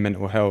your own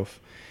mental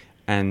health.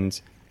 And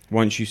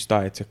once you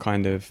started to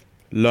kind of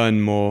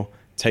learn more,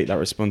 take that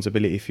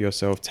responsibility for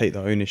yourself, take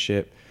the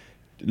ownership,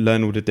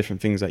 learn all the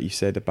different things that you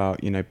said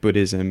about, you know,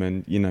 Buddhism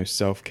and, you know,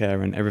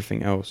 self-care and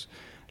everything else.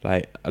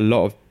 Like a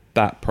lot of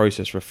that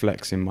process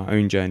reflects in my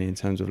own journey in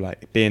terms of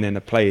like being in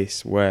a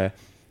place where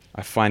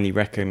I finally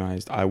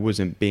recognized I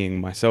wasn't being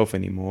myself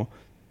anymore,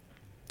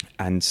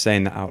 and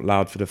saying that out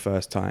loud for the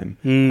first time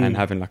and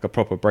having like a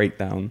proper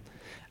breakdown.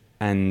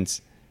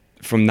 And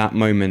from that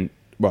moment,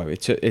 well,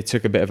 it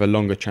took a bit of a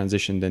longer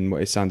transition than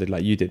what it sounded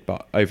like you did,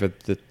 but over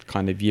the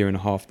kind of year and a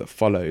half that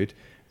followed,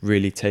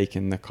 really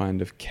taking the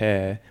kind of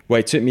care. Well,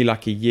 it took me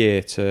like a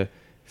year to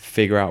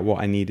figure out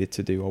what I needed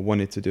to do or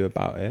wanted to do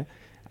about it.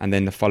 And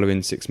then the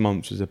following 6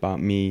 months was about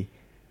me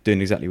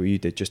doing exactly what you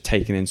did, just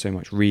taking in so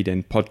much,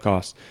 reading,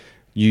 podcasts,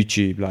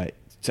 YouTube, like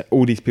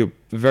all these people,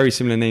 very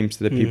similar names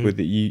to the people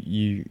that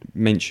you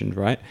mentioned,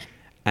 right?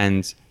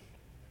 And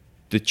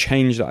the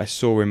change that I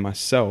saw in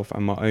myself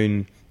and my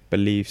own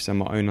beliefs and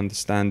my own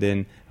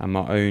understanding and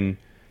my own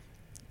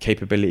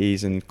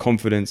capabilities and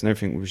confidence and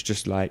everything was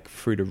just like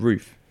through the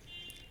roof.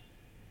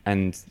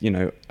 And, you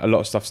know, a lot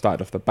of stuff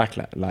started off the back,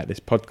 like this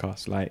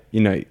podcast, like,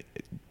 you know,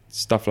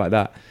 stuff like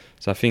that.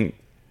 So I think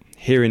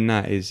hearing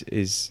that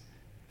is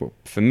well,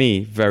 for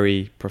me,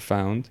 very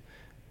profound,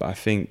 but I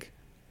think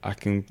I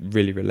can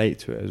really relate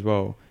to it as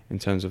well in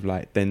terms of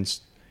like then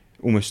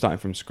almost starting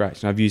from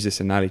scratch. And I've used this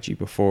analogy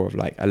before of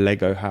like a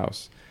Lego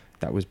house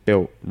that was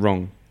built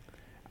wrong,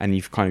 and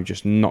you've kind of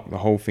just knocked the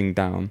whole thing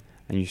down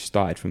and you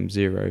started from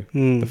zero,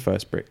 the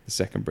first brick, the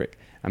second brick,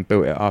 and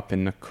built it up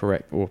in the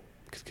correct, or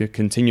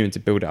continuing to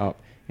build it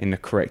up in the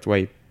correct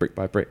way, brick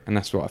by brick. And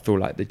that's what I feel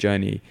like the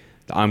journey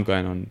that I'm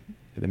going on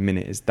at the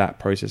minute is, that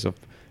process of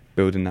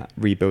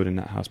rebuilding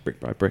that house brick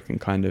by brick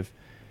and kind of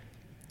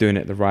doing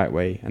it the right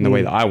way and the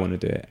way that I want to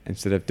do it,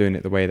 instead of doing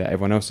it the way that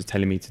everyone else is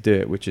telling me to do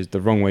it, which is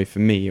the wrong way for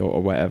me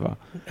or whatever.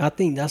 I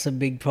think that's a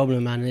big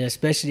problem, man, and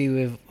especially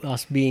with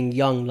us being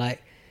young.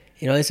 Like,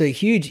 you know, it's a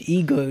huge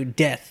ego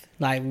death.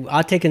 Like,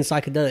 I've taken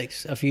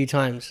psychedelics a few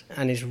times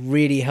and it's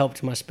really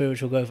helped my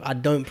spiritual growth. I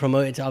don't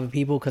promote it to other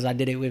people because I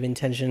did it with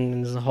intention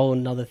and there's a whole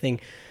another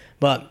thing.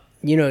 But,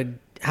 you know,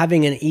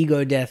 having an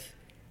ego death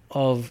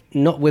of,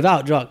 not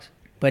without drugs,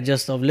 but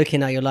just of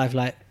looking at your life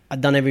like,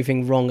 I've done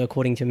everything wrong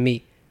according to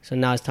me, so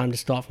now it's time to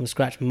start from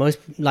scratch.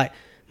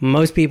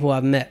 Most people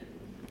I've met,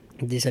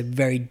 this is a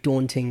very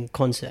daunting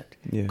concept,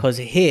 because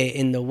here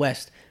in the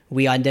West,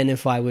 we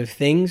identify with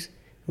things,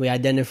 we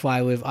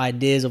identify with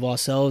ideas of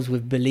ourselves,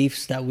 with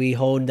beliefs that we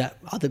hold that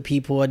other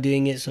people are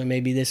doing it, so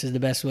maybe this is the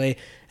best way.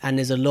 And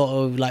there's a lot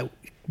of like,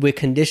 we're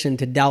conditioned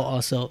to doubt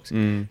ourselves.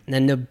 And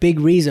the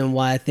big reason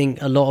why I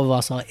think a lot of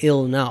us are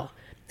ill now,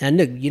 and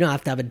look, you don't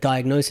have to have a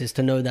diagnosis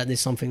to know that there's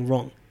something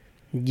wrong.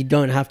 You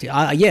don't have to.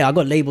 I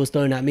got labels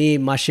thrown at me,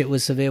 my shit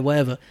was severe,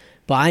 whatever,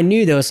 but I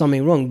knew there was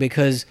something wrong,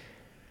 because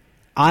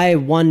I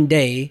one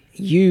day,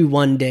 you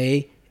one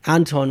day,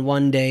 Anton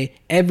one day,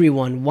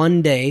 everyone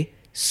one day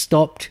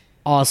stopped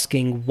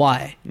asking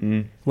why.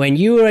 When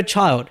you were a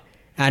child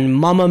and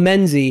Mama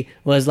Menzie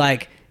was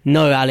like,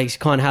 no, Alex, you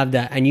can't have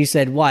that, and you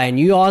said why, and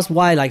you asked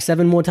why like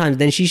 7 more times,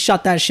 then she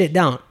shut that shit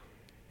down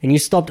and you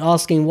stopped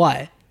asking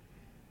why.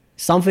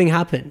 Something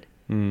happened.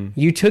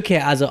 You took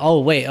it as oh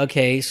wait,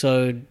 okay,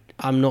 so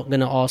I'm not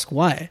gonna ask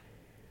why.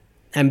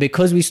 And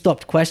because we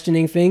stopped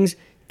questioning things,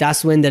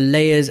 that's when the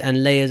layers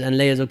and layers and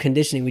layers of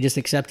conditioning, we just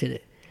accepted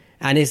it.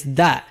 And it's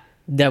that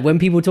when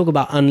people talk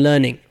about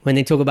unlearning, when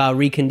they talk about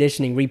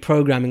reconditioning,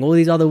 reprogramming, all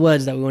these other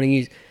words that we want to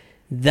use,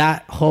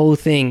 that whole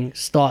thing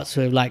starts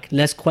with like,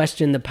 let's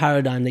question the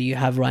paradigm that you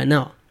have right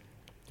now.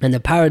 And the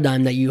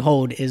paradigm that you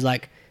hold is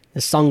like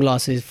the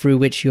sunglasses through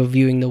which you're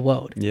viewing the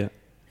world. Yeah.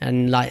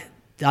 And like,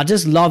 I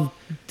just love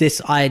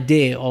this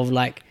idea of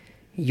like,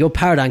 your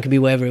paradigm can be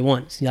whatever it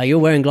wants. Like, you're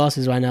wearing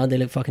glasses right now, they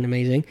look fucking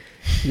amazing.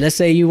 Let's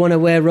say you want to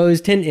wear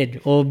rose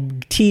tinted or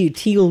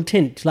teal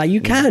tint, like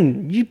you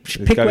can. You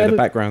pick go whatever, in the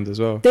background as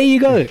well. There you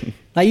go.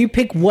 Like, you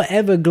pick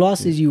whatever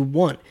glasses you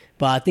want.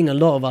 But I think a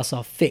lot of us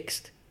are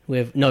fixed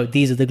with, no,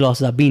 these are the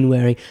glasses I've been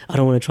wearing, I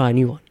don't want to try a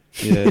new one.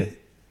 Yeah,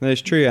 no,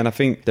 it's true. And I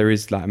think there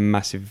is like a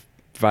massive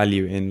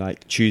value in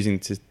like choosing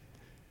to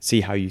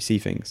see how you see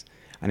things.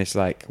 And it's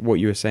like what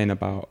you were saying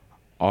about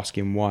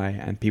asking why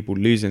and people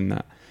losing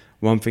that.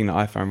 One thing that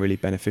I found really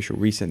beneficial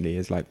recently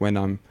is like when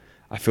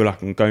I feel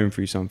like I'm going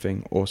through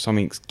something or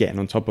something's getting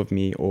on top of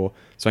me or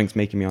something's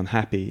making me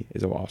unhappy,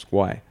 is I'll ask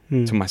why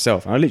to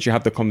myself. And I literally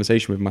have the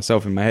conversation with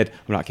myself in my head.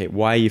 I'm like, okay,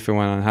 why are you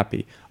feeling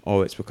unhappy?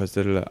 Oh, it's because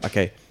da-da-da.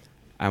 Okay,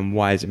 and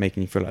why is it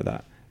making you feel like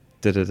that?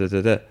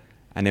 Da-da-da-da-da.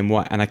 And then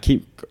why? And I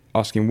keep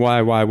asking why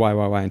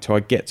until I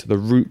get to the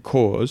root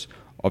cause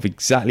of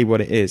exactly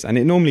what it is. And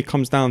it normally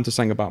comes down to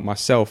something about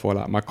myself or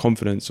like my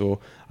confidence, or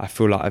I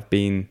feel like I've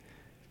been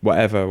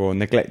whatever or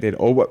neglected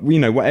or what, you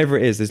know, whatever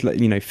it is. There's,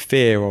 you know,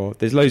 fear, or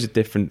there's loads of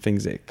different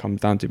things that it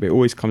comes down to, but it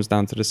always comes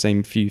down to the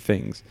same few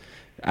things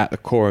at the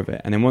core of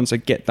it. And then once I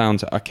get down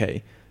to,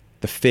 okay,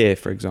 the fear,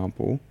 for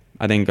example,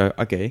 I then go,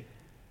 okay,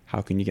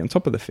 how can you get on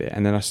top of the fear?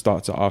 And then I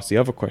start to ask the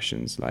other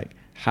questions like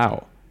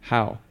how,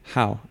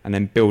 and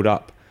then build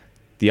up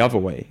the other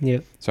way. Yeah.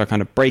 So I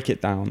kind of break it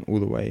down all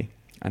the way,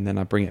 and then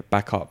I bring it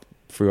back up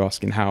through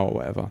asking how or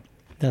whatever.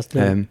 That's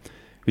the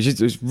which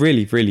is, was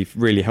really, really,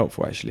 really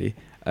helpful actually.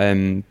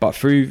 But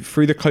through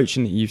the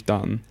coaching that you've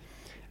done,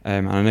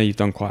 and I know you've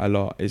done quite a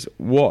lot, is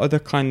what are the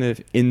kind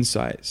of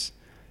insights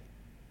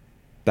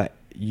that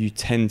you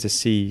tend to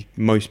see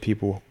most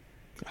people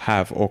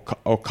have or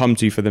come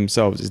to for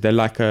themselves? Is there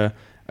like a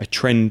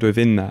trend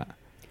within that?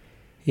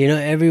 You know,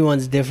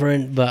 everyone's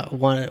different, but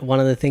one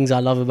of the things I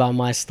love about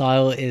my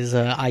style is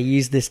I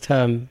use this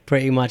term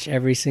pretty much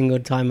every single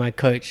time I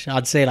coach.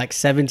 I'd say like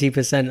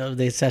 70% of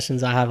the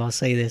sessions I have, I'll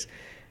say this.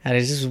 And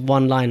it's just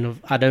one line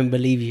of, I don't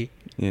believe you.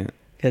 Yeah.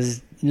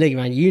 Because, look,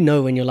 man, you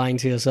know when you're lying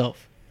to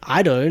yourself.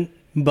 I don't.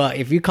 But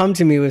if you come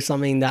to me with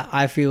something that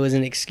I feel is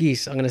an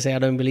excuse, I'm going to say I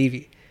don't believe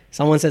you.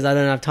 Someone says I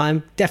don't have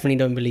time, definitely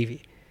don't believe you.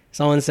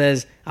 Someone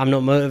says I'm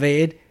not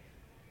motivated,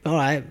 all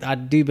right, I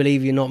do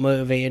believe you're not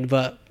motivated,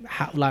 but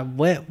how, like,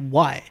 where,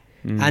 why?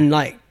 And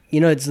like, you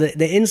know, it's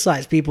the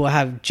insights people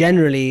have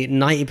generally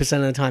 90%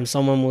 of the time.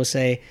 Someone will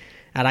say,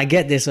 and I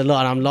get this a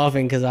lot, and I'm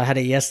laughing because I had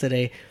it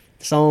yesterday.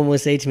 Someone will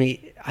say to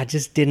me, I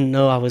just didn't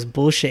know I was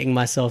bullshitting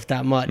myself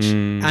that much.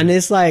 And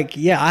it's like,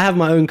 yeah, I have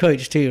my own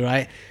coach too,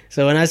 right?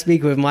 So when I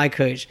speak with my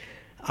coach,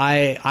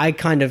 I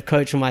kind of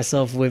coach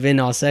myself within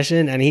our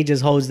session, and he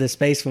just holds the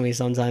space for me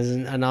sometimes.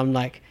 And I'm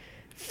like,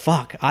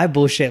 fuck, I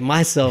bullshit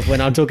myself when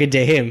I'm talking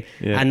to him.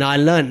 Yeah. And I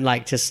learned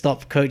like to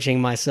stop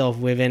coaching myself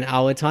within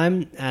our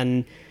time.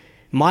 And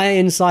my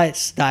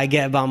insights that I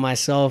get about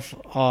myself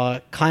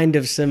are kind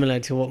of similar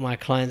to what my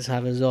clients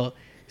have as well.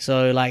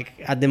 So like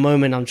at the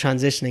moment I'm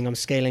transitioning, I'm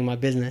scaling my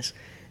business.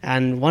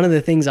 And one of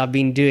the things I've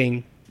been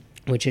doing,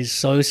 which is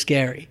so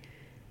scary,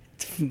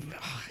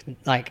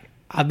 like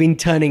I've been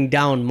turning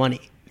down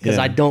money because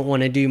I don't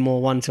want to do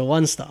more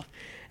one-to-one stuff.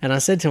 And I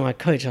said to my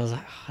coach, I was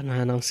like, oh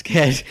man, I'm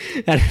scared.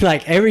 And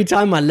like every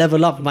time I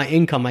level up my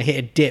income, I hit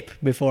a dip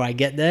before I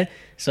get there.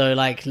 So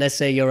like, let's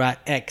say you're at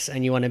X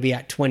and you want to be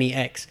at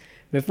 20X.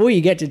 Before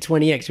you get to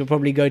 20X, you'll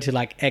probably go to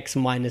like X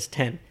minus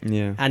 10.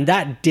 Yeah. And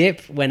that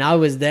dip, when I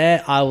was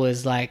there, I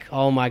was like,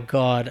 oh my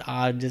God,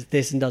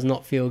 this does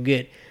not feel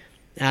good.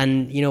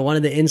 And, you know, one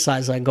of the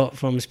insights I got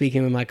from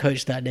speaking with my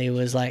coach that day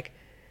was like,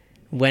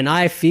 when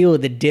I feel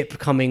the dip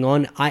coming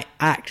on, I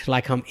act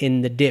like I'm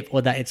in the dip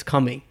or that it's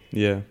coming.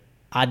 Yeah.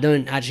 I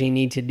don't actually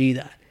need to do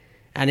that.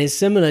 And it's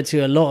similar to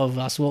a lot of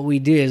us. What we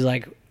do is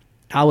like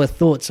our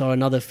thoughts are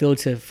another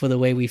filter for the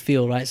way we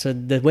feel, right? So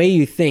the way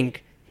you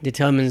think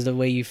determines the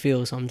way you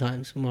feel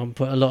sometimes, well,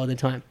 a lot of the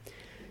time.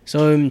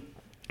 So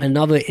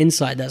another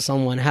insight that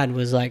someone had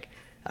was like,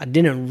 I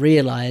didn't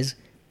realize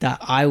that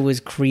I was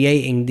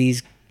creating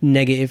these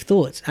negative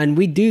thoughts. And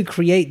we do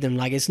create them.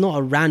 Like it's not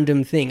a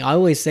random thing. I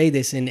always say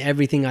this in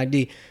everything I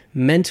do.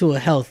 Mental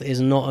health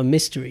is not a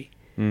mystery.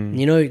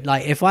 You know,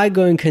 like if I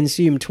go and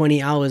consume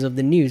 20 hours of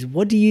the news,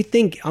 what do you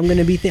think I'm going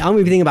to be I'm going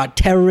to be thinking about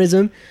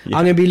terrorism. Yeah.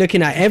 I'm going to be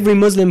looking at every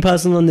Muslim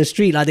person on the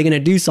street like they're going to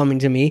do something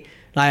to me.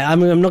 Like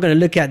I'm not going to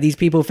look at these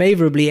people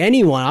favorably.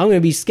 Anyone, I'm going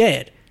to be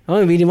scared. I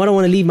don't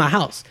want to leave my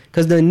house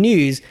because the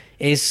news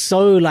is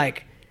so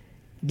like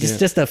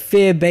just a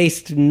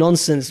fear-based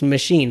nonsense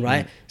machine,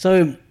 right?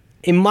 So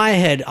in my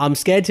head, I'm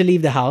scared to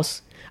leave the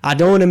house. I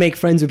don't want to make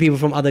friends with people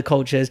from other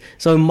cultures.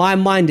 So my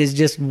mind is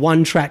just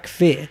one-track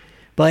fear.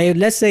 But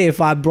let's say if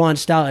I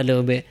branched out a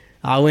little bit,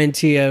 I went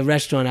to a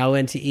restaurant, I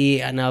went to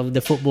eat, and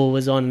the football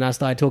was on, and I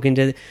started talking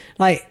to,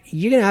 like,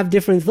 you're going to have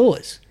different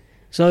thoughts.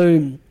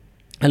 So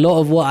a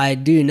lot of what I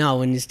do now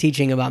when it's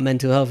teaching about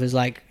mental health is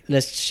like,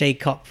 let's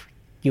shake up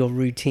your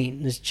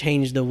routine. Let's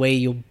change the way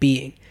you're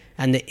being.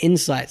 And the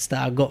insights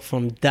that I got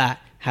from that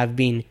have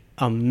been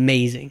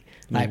amazing.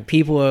 Like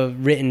people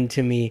have written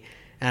to me,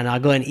 and I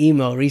got an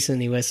email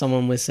recently where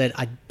someone was said,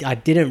 I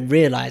didn't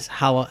realize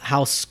how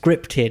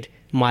scripted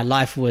my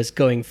life was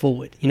going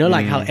forward. You know,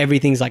 like how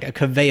everything's like a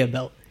conveyor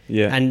belt.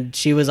 Yeah. And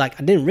she was like,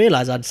 I didn't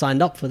realize I'd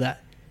signed up for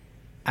that.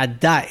 And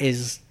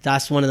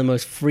that's one of the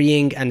most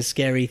freeing and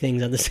scary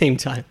things at the same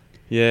time.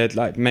 Yeah,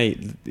 like,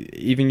 mate,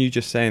 even you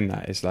just saying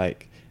that is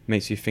like,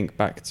 makes you think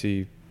back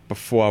to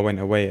before I went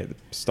away at the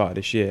start of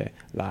this year.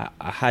 Like,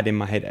 I had in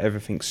my head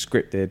everything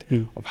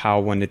scripted of how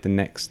I wanted the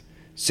next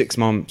 6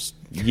 months,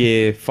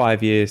 year,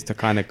 5 years to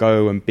kind of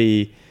go and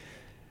be.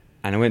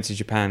 And I went to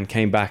Japan,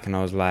 came back, and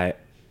I was like,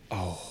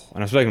 oh,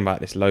 and I've spoken about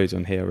this loads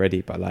on here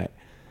already, but like,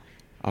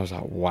 I was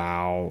like,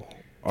 wow,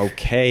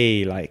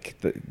 okay, like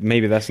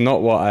maybe that's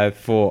not what I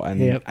thought.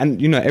 And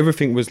and you know,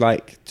 everything was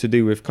like to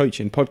do with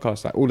coaching,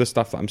 podcasts, like all the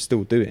stuff that I'm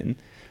still doing.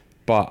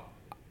 But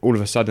all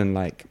of a sudden,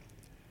 like,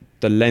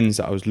 the lens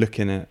that I was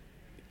looking at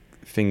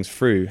things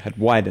through had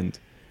widened,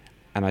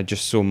 and I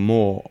just saw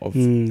more of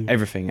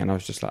everything. And I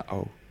was just like,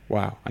 oh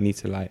wow, I need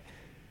to like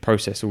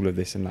process all of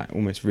this and like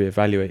almost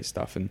reevaluate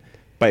stuff.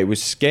 But it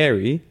was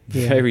scary,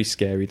 very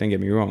scary, don't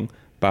get me wrong,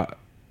 but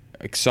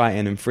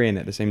exciting and freeing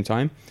at the same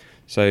time.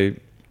 So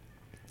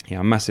yeah,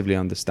 I massively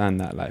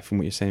understand that, like, from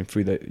what you're saying,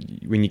 through that,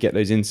 when you get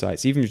those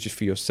insights, even just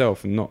for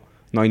yourself, and not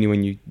only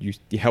when you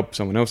help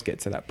someone else get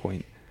to that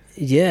point.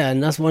 Yeah,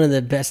 and that's one of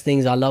the best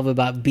things I love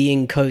about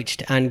being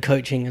coached and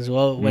coaching as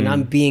well. When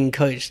I'm being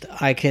coached,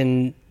 I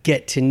can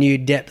get to new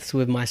depths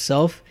with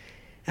myself.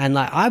 And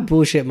like, I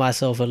bullshit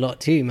myself a lot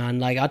too, man.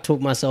 Like, I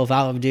talk myself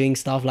out of doing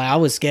stuff. Like, I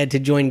was scared to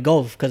join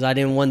golf because I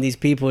didn't want these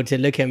people to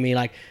look at me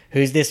like,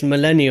 who's this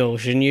millennial?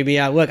 Shouldn't you be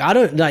at work? I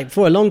don't, like,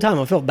 for a long time,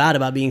 I felt bad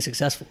about being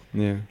successful.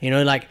 Yeah. You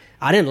know, like,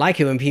 I didn't like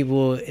it when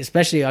people,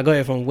 especially I got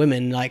it from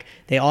women, like,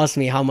 they asked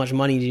me, how much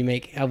money do you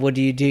make? What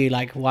do you do?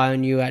 Like, why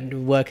aren't you at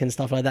work and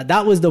stuff like that?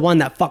 That was the one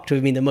that fucked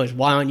with me the most.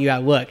 Why aren't you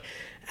at work?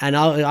 And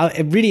I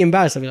really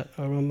embarrassed. I'd be like,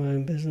 I run my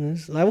own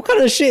business. Like, what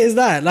kind of shit is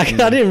that? Like,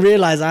 I didn't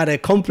realize I had a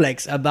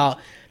complex about,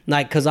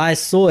 like, because I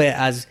saw it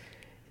as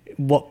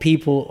what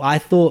people, I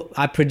thought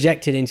I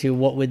projected into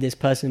what would this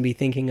person be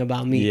thinking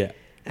about me. Yeah.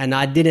 And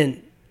I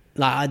didn't,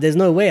 like, there's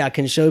no way I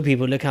can show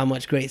people, look how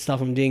much great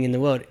stuff I'm doing in the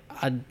world.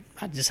 I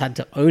just had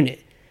to own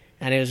it.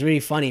 And it was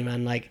really funny,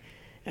 man. Like,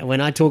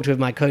 when I talked with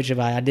my coach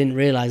about it, I didn't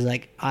realize,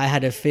 like, I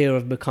had a fear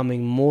of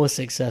becoming more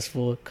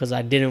successful because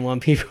I didn't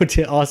want people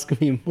to ask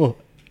me more.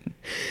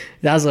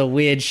 That's a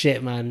weird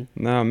shit, man.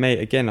 No, mate,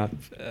 again,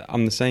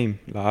 I'm the same.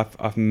 Like,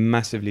 I'm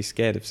massively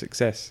scared of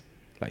success,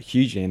 like,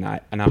 hugely. And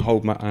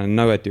I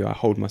know I do, I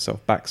hold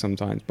myself back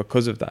sometimes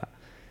because of that.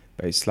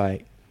 But it's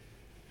like,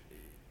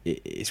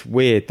 it's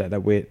weird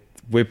that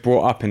we're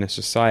brought up in a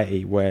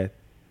society where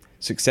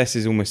success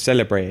is almost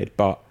celebrated,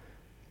 but,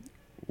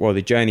 well,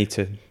 the journey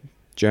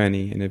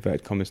in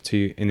inverted commas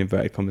to, in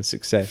inverted commas,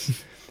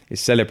 success is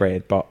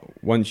celebrated, but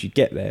once you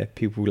get there,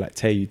 people like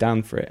tear you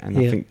down for it. And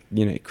I think,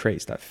 you know, it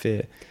creates that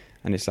fear.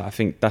 And it's like, I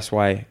think that's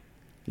why,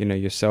 you know,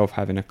 yourself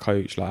having a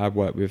coach, like, I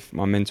work with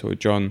my mentor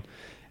John,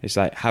 it's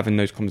like having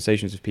those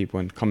conversations with people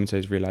and coming to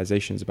those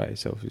realizations about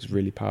yourself is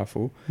really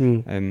powerful.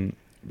 Have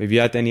you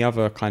had any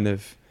other kind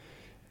of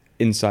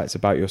insights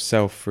about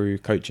yourself through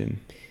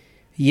coaching?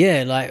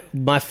 Yeah, like,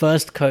 my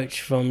first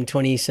coach from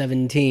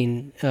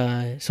 2017,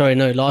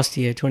 last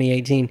year,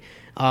 2018,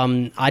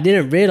 I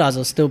didn't realize I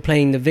was still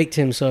playing the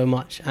victim so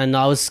much. And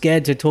I was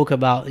scared to talk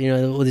about, you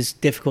know, all this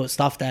difficult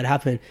stuff that had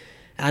happened.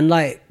 And,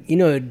 like, you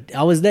know,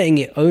 I was letting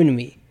it own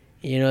me.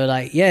 You know,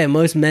 like, yeah,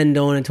 most men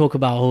don't want to talk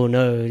about, oh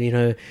no, you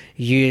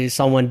know,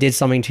 someone did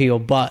something to your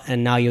butt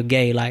and now you're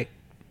gay. Like,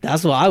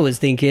 that's what I was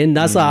thinking.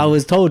 That's what I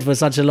was told for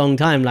such a long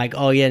time. Like,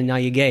 oh yeah, now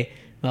you're gay.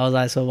 I was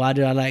like, so why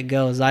do I like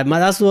girls? Like,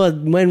 that's what,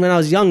 when I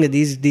was younger,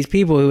 these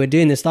people who were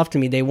doing this stuff to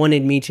me, they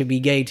wanted me to be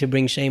gay to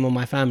bring shame on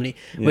my family,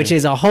 which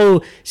is a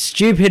whole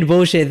stupid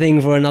bullshit thing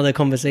for another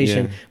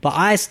conversation. Yeah. But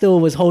I still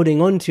was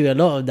holding on to a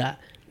lot of that.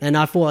 And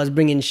I thought I was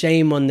bringing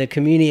shame on the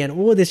community and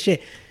all this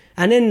shit.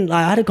 And then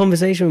I had a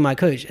conversation with my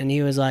coach and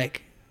he was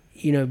like,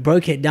 you know,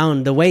 broke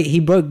down the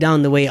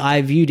way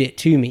I viewed it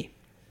to me.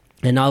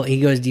 And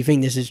he goes, do you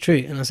think this is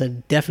true? And I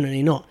said,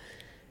 definitely not.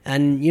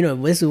 And, you know,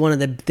 this is one of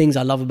the things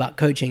I love about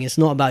coaching. It's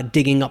not about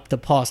digging up the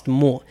past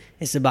more.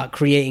 It's about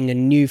creating a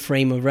new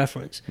frame of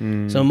reference.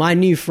 So my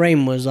new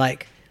frame was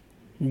like,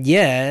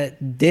 yeah,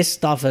 this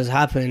stuff has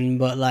happened,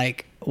 but,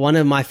 like, one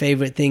of my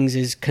favorite things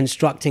is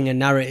constructing a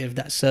narrative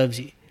that serves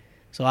you.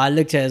 So I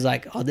looked at it as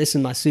like, oh, this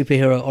is my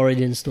superhero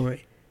origin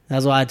story.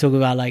 That's why I talk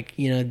about, like,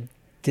 you know,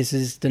 this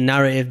is the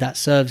narrative that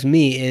serves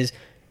me, is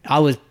I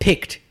was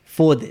picked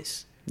for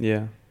this.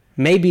 Yeah.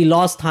 Maybe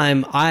last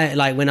time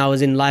when I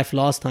was in life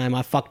last time,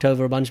 I fucked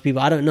over a bunch of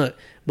people. I don't know.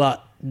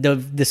 But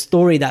the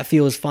story that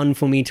feels fun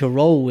for me to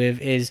roll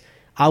with is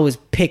I was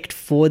picked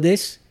for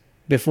this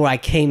before I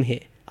came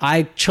here.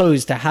 I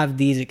chose to have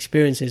these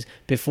experiences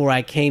before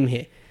I came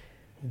here.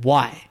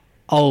 Why?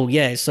 Oh,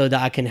 yeah, so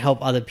that I can help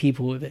other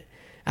people with it.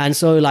 And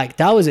so, like,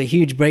 that was a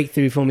huge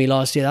breakthrough for me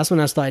last year. That's when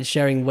I started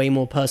sharing way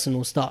more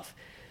personal stuff.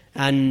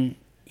 And,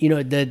 you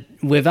know,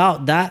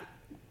 without that,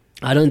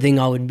 I don't think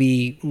I would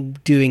be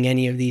doing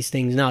any of these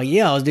things now.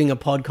 Yeah, I was doing a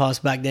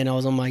podcast back then. I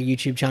was on my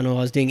YouTube channel.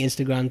 I was doing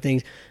Instagram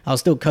things. I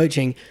was still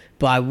coaching,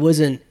 but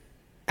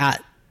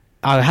I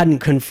hadn't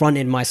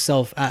confronted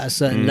myself at a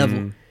certain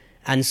level.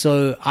 And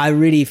so I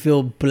really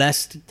feel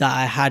blessed that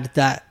I had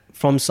that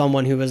from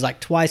someone who was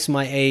like twice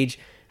my age,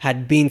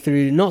 had been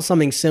through not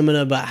something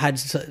similar, but had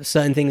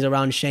certain things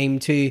around shame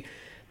too.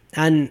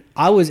 And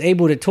I was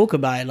able to talk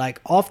about it like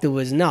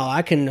afterwards. Now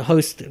I can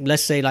host,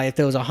 let's say like if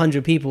there was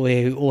 100 people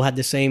here who all had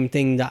the same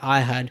thing that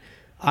I had,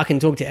 I can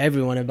talk to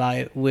everyone about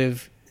it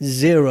with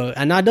zero.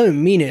 And I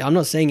don't mean it. I'm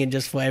not saying it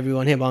just for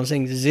everyone here, but I'm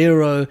saying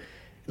zero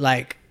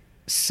like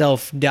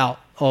self-doubt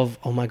of,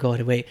 oh my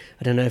God, wait,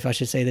 I don't know if I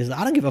should say this.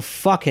 I don't give a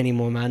fuck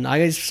anymore, man.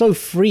 It's so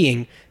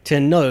freeing to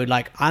know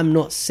like I'm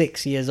not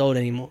 6 years old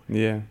anymore.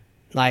 Yeah.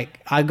 Like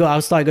I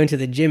started going to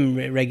the gym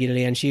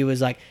regularly, and she was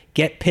like,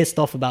 get pissed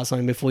off about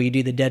something before you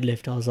do the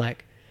deadlift. I was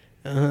like,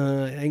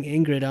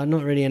 Ingrid, I'm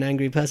not really an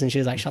angry person. She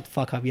was like, shut the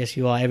fuck up. Yes,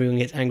 you are. Everyone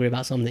gets angry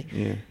about something.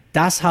 Yeah.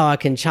 That's how I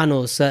can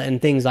channel certain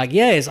things. Like,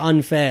 yeah, it's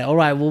unfair. All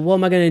right, well, what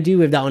am I going to do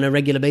with that on a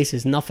regular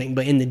basis? Nothing.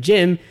 But in the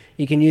gym,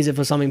 you can use it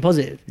for something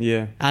positive.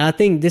 Yeah. And I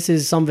think this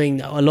is something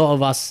that a lot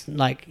of us,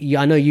 like,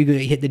 I know you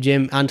hit the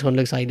gym. Anton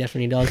looks like he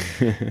definitely does.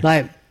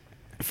 Like,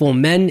 for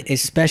men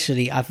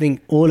especially, I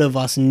think all of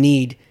us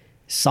need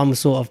some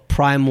sort of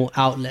primal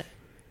outlet.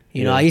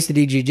 You know, I used to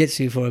do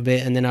jiu-jitsu for a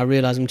bit, and then I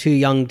realized I'm too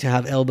young to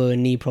have elbow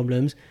and knee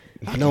problems.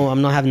 I know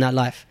I'm not having that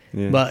life.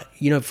 Yeah. But,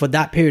 you know, for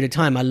that period of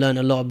time, I learned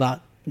a lot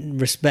about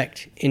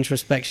respect,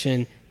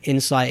 introspection,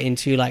 insight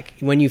into like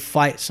when you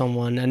fight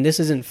someone, and this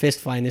isn't fist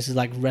fighting, this is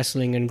like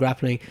wrestling and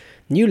grappling.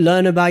 You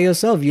learn about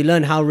yourself. You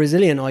learn how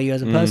resilient are you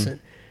as a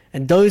person.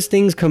 And those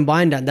things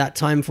combined at that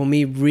time for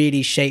me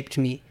really shaped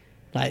me.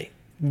 Like,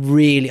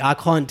 really, I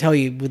can't tell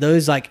you, with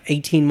those like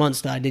 18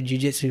 months that I did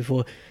jiu-jitsu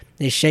for,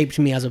 it shaped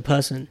me as a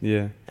person.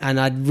 Yeah. And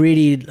I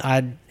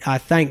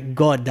thank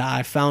God that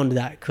I found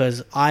that,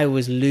 because I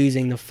was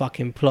losing the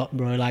fucking plot,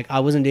 bro. Like, I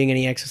wasn't doing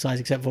any exercise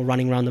except for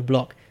running around the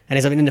block, and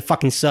it's in the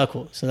fucking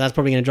circle, so that's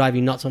probably going to drive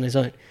you nuts on its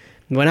own.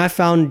 When I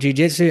found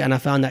jiu-jitsu and I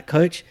found that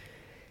coach,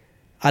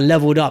 I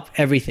leveled up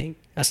everything.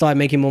 I started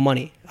making more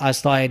money. I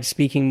started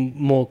speaking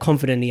more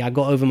confidently. I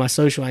got over my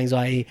social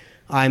anxiety.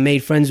 I made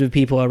friends with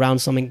people around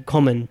something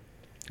common.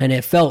 And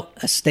it felt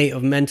a state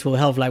of mental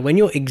health. Like when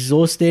you're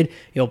exhausted,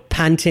 you're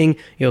panting,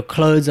 your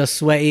clothes are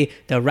sweaty,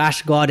 the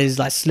rash guard is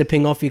like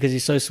slipping off you because you're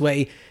so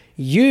sweaty.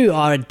 You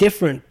are a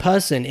different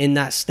person in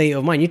that state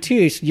of mind.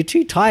 You're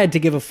too tired to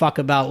give a fuck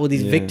about all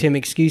these victim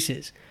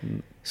excuses.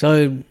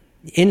 So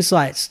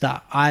insights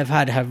that I've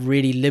had have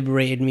really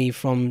liberated me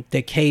from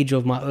the cage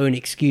of my own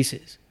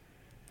excuses.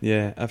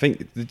 Yeah, I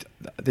think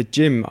the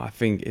gym,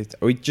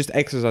 or just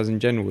exercise in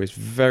general, is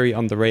very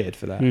underrated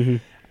for that. Mm-hmm.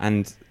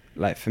 And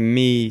like for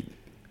me,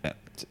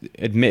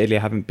 admittedly, I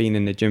haven't been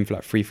in the gym for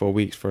like 3-4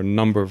 weeks for a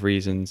number of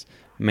reasons,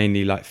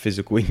 mainly like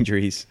physical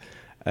injuries,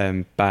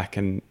 back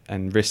and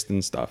wrist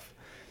and stuff.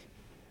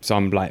 So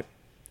I'm like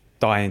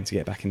dying to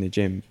get back in the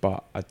gym,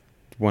 but I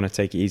want to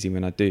take it easy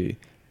when I do.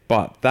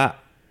 But that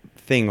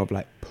thing of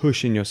like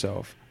pushing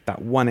yourself,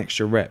 that one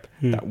extra rep,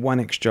 that one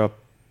extra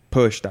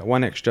push, that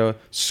one extra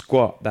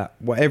squat, that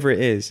whatever it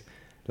is,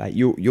 like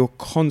you're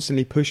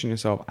constantly pushing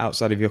yourself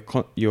outside of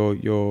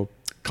your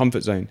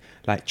comfort zone,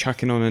 like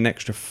chucking on an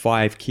extra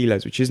 5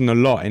 kilos, which isn't a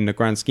lot in the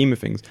grand scheme of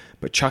things,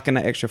 but chucking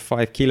that extra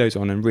 5 kilos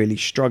on and really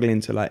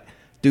struggling to like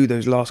do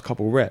those last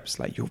couple reps.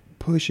 Like you're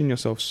pushing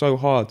yourself so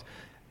hard,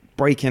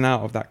 breaking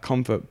out of that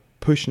comfort,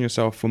 pushing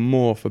yourself for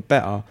more, for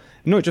better,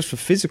 not just for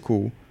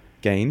physical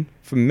gain,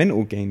 for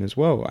mental gain as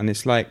well. And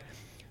it's like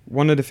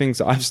one of the things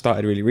that I've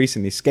started really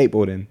recently,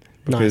 skateboarding,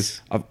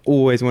 because I've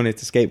always wanted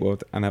to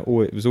skateboard and I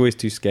was always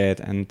too scared.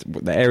 And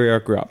the area I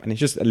grew up, and it's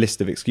just a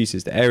list of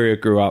excuses, the area I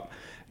grew up,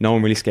 no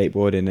one really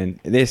skateboarding, and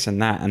this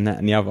and that and that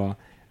and the other.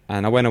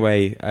 And I went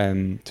away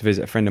to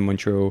visit a friend in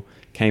Montreal,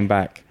 came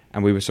back,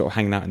 and we were sort of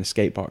hanging out in the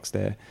skate parks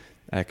there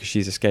because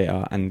she's a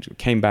skater, and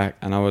came back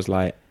and I was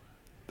like,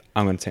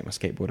 I'm going to take my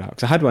skateboard out.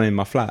 Because I had one in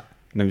my flat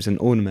and it was an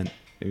ornament.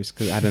 It was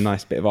because it had a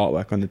nice bit of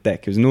artwork on the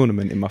deck. It was an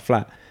ornament in my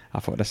flat. I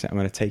thought, that's it, I'm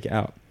going to take it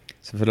out.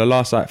 So for the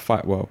last like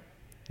 5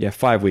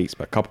 weeks,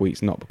 but a couple of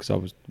weeks not, because I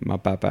was my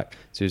bad back.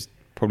 So it was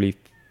probably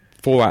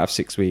 4 out of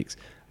 6 weeks.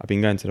 I've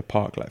been going to the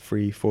park like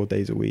 3-4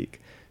 days a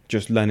week,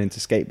 just learning to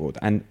skateboard.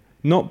 And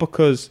not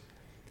because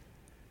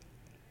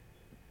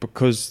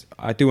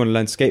I do want to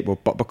learn to skateboard,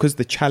 but because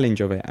the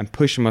challenge of it and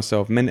pushing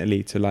myself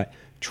mentally to like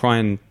try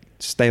and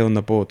stay on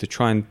the board, to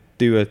try and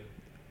do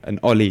an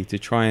ollie, to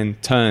try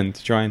and turn,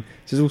 this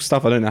is all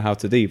stuff I don't know how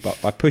to do,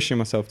 but by pushing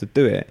myself to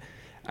do it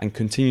and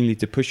continually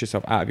to push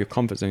yourself out of your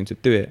comfort zone to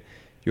do it,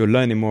 you're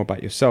learning more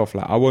about yourself.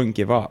 Like I won't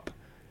give up.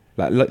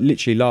 Like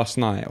literally last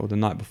night or the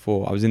night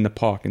before, I was in the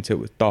park until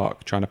it was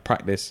dark trying to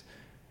practice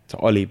to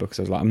ollie, because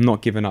I was like, I'm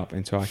not giving up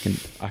until I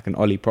can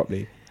ollie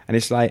properly. And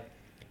it's like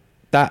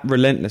that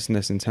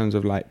relentlessness in terms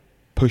of like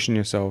pushing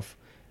yourself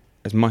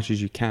as much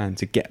as you can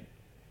to get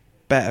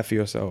better for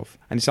yourself.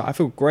 And it's like, I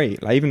feel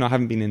great. Like even though I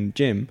haven't been in the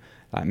gym,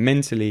 like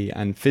mentally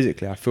and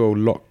physically, I feel a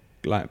lot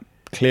like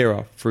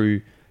clearer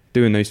through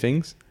doing those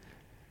things.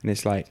 And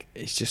it's like,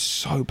 it's just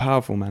so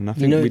powerful, man. I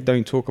think we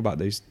don't talk about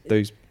those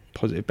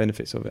positive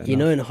benefits of it. You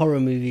know, in horror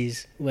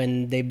movies,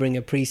 when they bring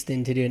a priest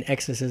in to do an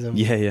exorcism,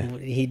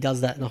 he does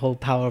that, and the whole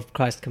power of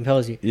Christ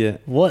compels you. Yeah.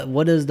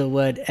 What does the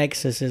word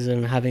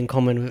exorcism have in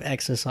common with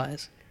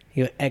exercise?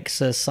 You're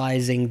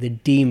exorcising the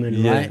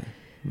demon, right?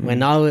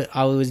 When I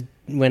was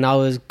when I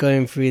was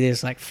going through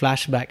this like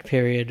flashback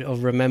period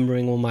of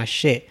remembering all my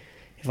shit,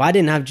 if I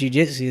didn't have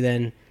jiu-jitsu,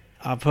 then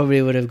I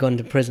probably would have gone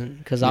to prison,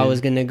 because I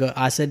was going to go.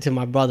 I said to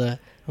my brother,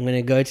 I'm going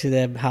to go to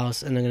their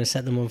house and I'm going to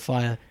set them on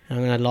fire, and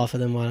I'm going to laugh at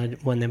them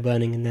when they're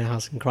burning in their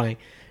house and crying.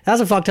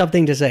 That's a fucked up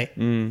thing to say.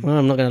 Well,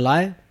 I'm not going to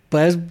lie,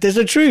 but there's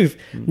the truth.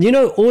 You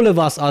know, all of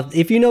us are,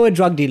 if you know a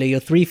drug dealer, you're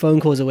 3 phone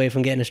calls away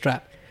from getting a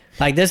strap.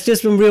 Like, that's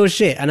just some real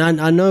shit. And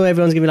I know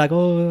everyone's going to be like,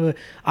 oh,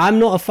 I'm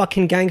not a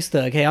fucking gangster,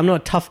 okay? I'm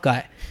not a tough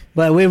guy.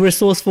 But we're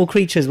resourceful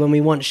creatures when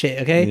we want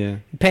shit, okay? Yeah.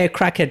 Pay a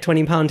crackhead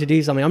 £20 to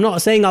do something. I'm not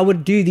saying I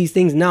would do these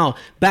things now.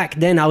 Back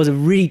then, I was a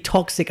really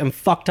toxic and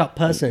fucked up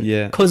person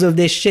because of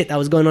this shit that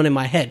was going on in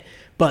my head.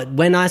 But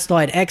when I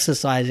started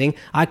exercising,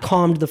 I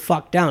calmed the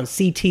fuck down.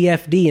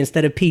 CTFD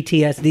instead of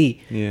PTSD.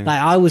 Yeah.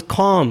 Like, I was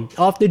calm.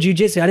 After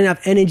jiu-jitsu, I didn't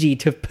have energy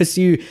to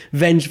pursue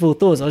vengeful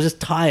thoughts. I was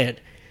just tired.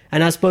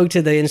 And I spoke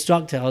to the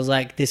instructor. I was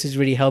like, this is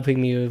really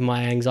helping me with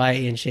my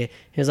anxiety and shit.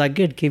 He was like,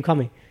 good, keep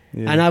coming.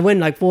 Yeah. And I went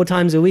like 4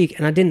 times a week,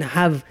 and I didn't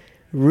have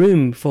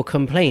room for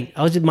complaint.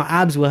 My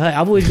abs were hurt.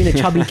 I've always been a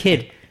chubby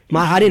kid.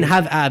 I didn't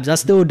have abs. I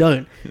still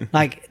don't.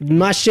 Like,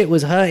 my shit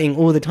was hurting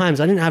all the time.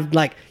 So I didn't have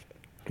like,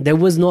 there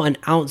was not an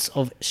ounce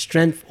of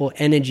strength or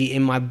energy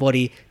in my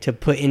body to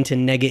put into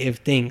negative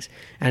things.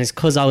 And it's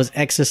because I was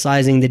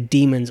exercising the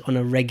demons on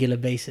a regular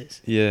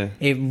basis. Yeah.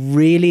 It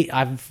really,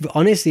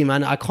 honestly,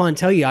 man, I can't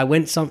tell you.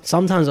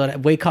 Sometimes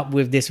I'd wake up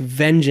with this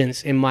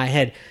vengeance in my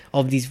head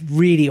of these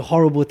really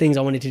horrible things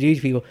I wanted to do to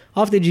people.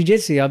 After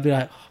jiu-jitsu, I'd be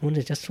like,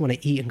 just want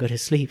to eat and go to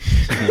sleep.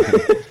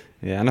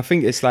 Yeah. And I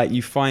think it's like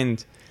you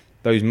find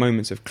those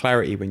moments of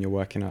clarity when you're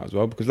working out as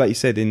well, because like you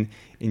said in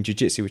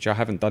jiu-jitsu, which I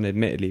haven't done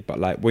admittedly, but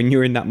like when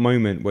you're in that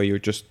moment where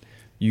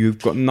you've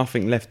got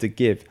nothing left to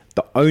give,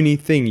 the only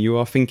thing you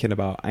are thinking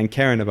about and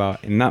caring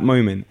about in that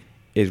moment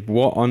is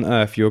what on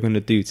earth you're going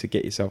to do to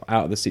get yourself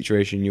out of the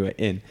situation you are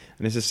in.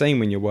 And it's the same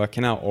when you're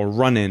working out or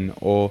running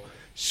or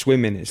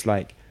swimming. It's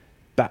like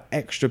that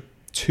extra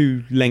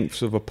 2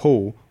 lengths of a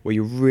pool where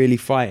you're really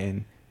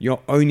fighting. You're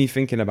only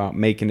thinking about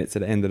making it to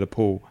the end of the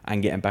pool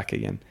and getting back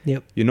again.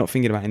 Yep. You're not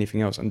thinking about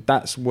anything else. And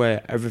that's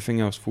where everything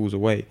else falls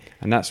away.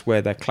 And that's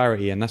where the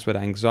clarity and that's where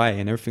the anxiety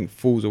and everything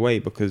falls away,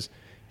 because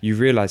you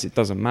realize it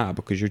doesn't matter,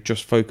 because you're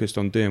just focused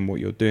on doing what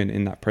you're doing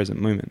in that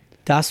present moment.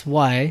 That's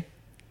why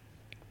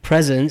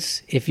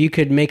presence, if you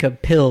could make a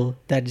pill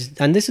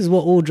and this is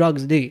what all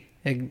drugs do,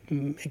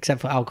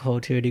 except for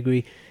alcohol to a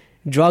degree.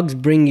 Drugs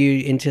bring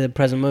you into the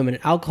present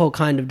moment. Alcohol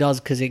kind of does,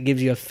 because it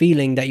gives you a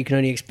feeling that you can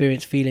only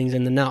experience feelings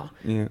in the now.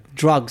 Yeah.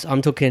 Drugs,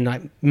 I'm talking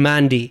like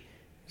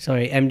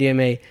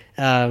MDMA,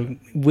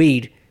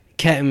 weed,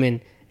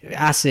 ketamine,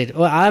 acid.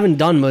 Well, I haven't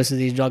done most of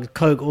these drugs,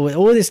 coke,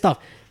 all this stuff.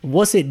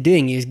 What's it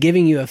doing is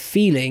giving you a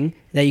feeling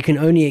that you can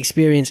only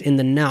experience in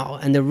the now.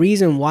 And the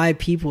reason why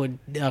people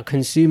are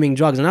consuming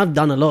drugs, and I've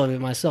done a lot of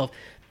it myself,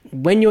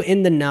 when you're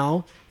in the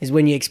now is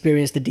when you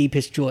experience the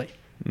deepest joy.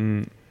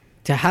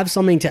 To have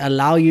something to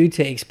allow you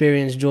to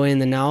experience joy in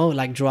the now,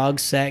 like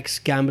drugs, sex,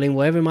 gambling,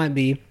 whatever it might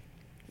be,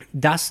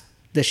 that's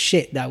the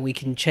shit that we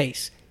can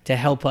chase to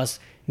help us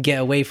get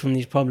away from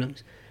these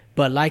problems.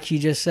 But like you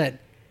just said,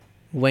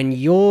 when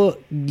you're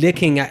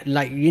looking at,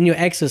 like in your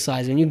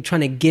exercise, when you're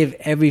trying to give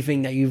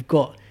everything that you've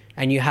got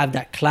and you have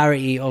that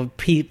clarity of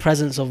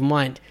presence of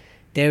mind,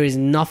 there is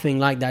nothing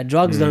like that.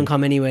 Drugs don't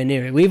come anywhere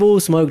near it. We've all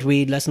smoked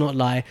weed, let's not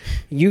lie.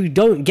 You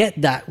don't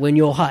get that when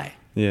you're high.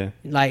 Yeah.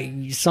 Like,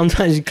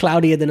 sometimes you're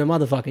cloudier than a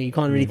motherfucker. You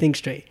can't really think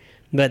straight.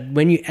 But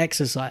when you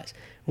exercise,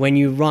 when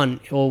you run,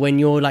 or when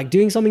you're like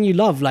doing something you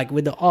love, like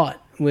with the art,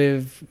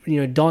 with,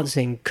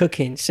 dancing,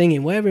 cooking,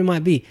 singing, whatever it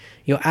might be,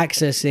 you're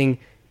accessing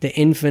the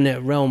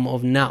infinite realm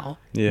of now.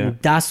 Yeah. And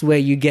that's where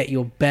you get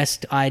your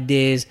best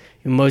ideas,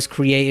 your most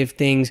creative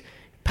things,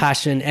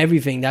 passion,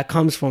 everything that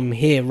comes from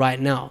here right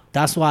now.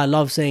 That's why I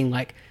love saying,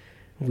 like,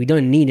 we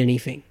don't need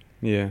anything.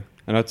 Yeah.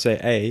 And I'd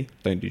say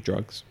don't do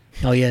drugs.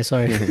 Oh yeah,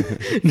 sorry.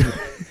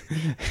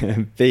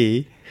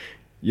 B,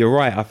 you're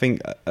right. I think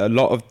a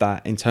lot of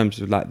that, in terms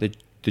of like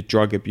the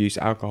drug abuse,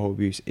 alcohol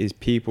abuse, is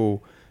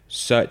people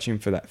searching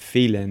for that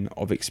feeling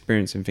of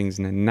experiencing things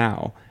in the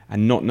now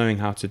and not knowing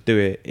how to do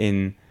it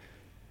in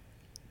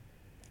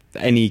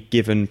any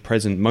given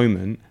present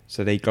moment.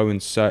 So they go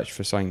and search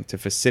for something to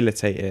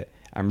facilitate it,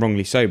 and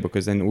wrongly so,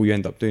 because then all you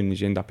end up doing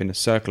is you end up in a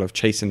circle of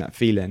chasing that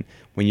feeling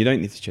when you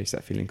don't need to chase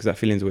that feeling, because that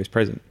feeling is always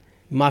present.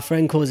 My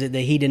friend calls it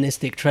the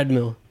hedonistic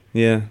treadmill.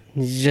 Yeah.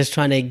 He's just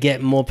trying to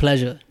get more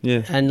pleasure.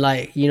 Yeah. And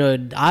like,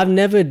 I've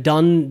never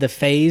done the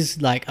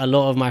phase. Like, a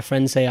lot of my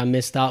friends say I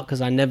missed out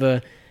because I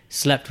never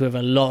slept with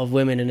a lot of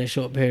women in a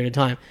short period of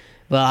time.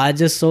 But I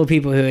just saw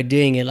people who were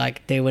doing it,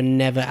 like, they were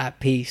never at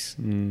peace.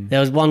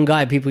 There was one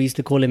guy, people used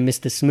to call him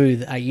Mr.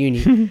 Smooth at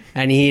uni.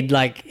 And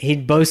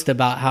he'd boast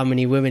about how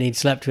many women he'd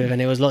slept with.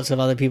 And there was lots of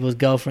other people's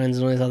girlfriends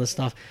and all this other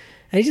stuff.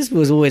 And he just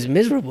was always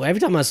miserable.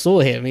 Every time I saw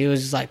him, he was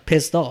just like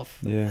pissed off.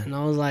 Yeah. And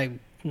I was like,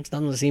 it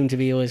doesn't seem to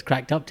be always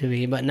cracked up to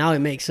me. But now it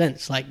makes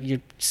sense. Like,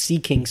 you're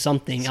seeking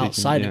something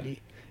outside of you.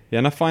 Yeah,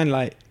 and I find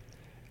like,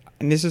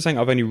 and this is something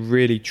I've only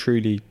really,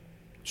 truly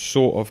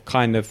sort of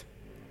kind of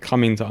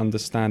coming to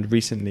understand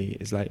recently,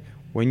 is like,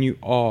 when you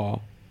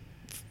are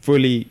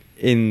fully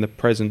in the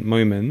present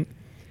moment,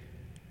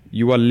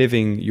 you are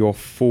living your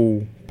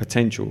full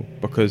potential.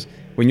 Because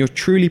when you're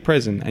truly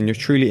present and you're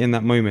truly in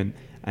that moment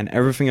and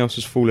everything else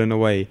has fallen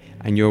away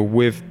and you're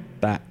with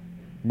that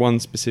one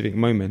specific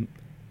moment,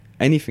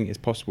 anything is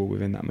possible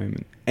within that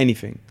moment.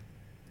 Anything.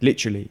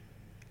 Literally.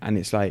 And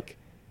it's like,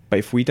 but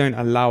if we don't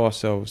allow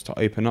ourselves to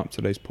open up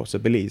to those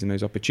possibilities and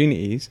those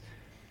opportunities,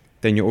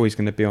 then you're always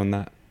going to be on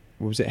that,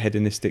 what was it,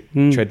 hedonistic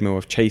treadmill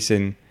of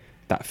chasing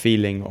that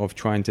feeling of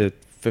trying to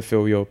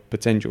fulfill your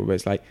potential. But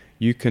it's like,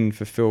 you can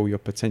fulfill your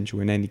potential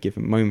in any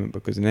given moment,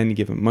 because in any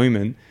given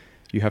moment,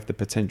 you have the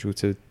potential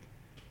to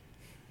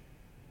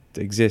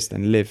exist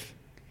and live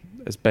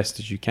as best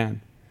as you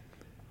can.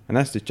 And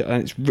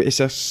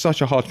it's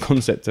such a hard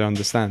concept to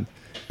understand,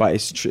 but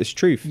it's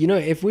truth. You know,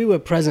 if we were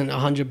present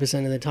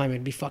 100% of the time,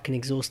 it'd be fucking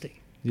exhausting.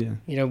 Yeah.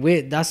 You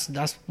know,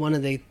 that's one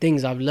of the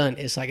things I've learned.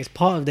 It's like, it's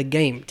part of the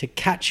game to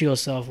catch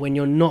yourself when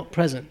you're not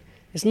present.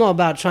 It's not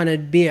about trying to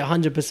be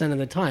 100% of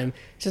the time.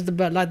 It's just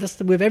about, like, that's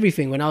with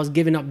everything. When I was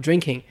giving up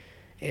drinking,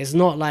 it's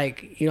not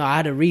like, you know, I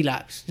had a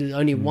relapse. There's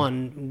only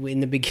one in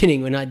the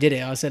beginning when I did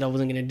it. I said I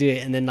wasn't going to do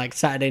it. And then, like,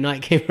 Saturday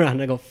night came around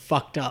and I got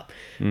fucked up.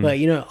 But,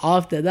 you know,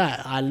 after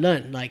that, I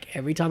learned, like,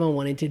 every time I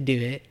wanted to do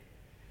it,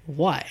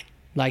 why?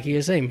 Like you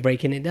were saying,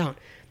 breaking it down.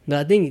 But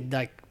I think,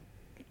 like,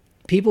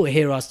 people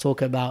hear us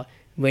talk about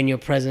when you're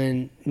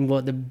present,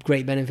 what the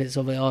great benefits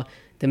of it are.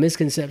 The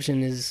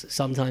misconception is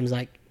sometimes,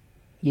 like,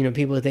 you know,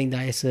 people think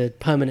that it's a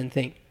permanent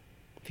thing.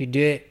 If you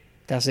do it,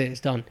 that's it, it's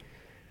done.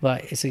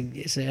 But it's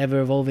an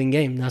ever-evolving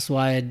game. That's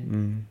why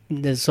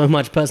there's so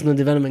much personal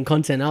development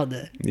content out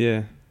there.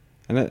 Yeah.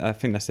 And I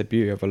think that's the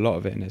beauty of a lot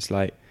of it. And it's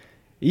like,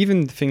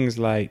 even things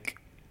like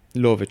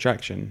law of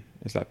attraction,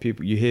 it's like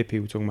you hear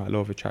people talking about law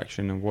of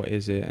attraction and what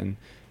is it, and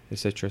et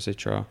cetera, et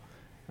cetera.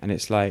 And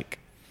it's like,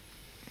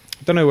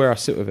 I don't know where I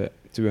sit with it,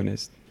 to be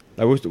honest.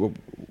 Like,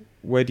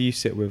 where do you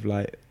sit with,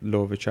 like,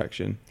 law of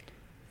attraction?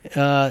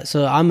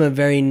 So I'm a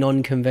very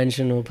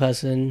non-conventional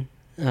person.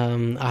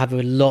 I have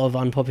a lot of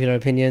unpopular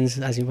opinions,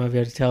 as you might be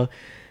able to tell.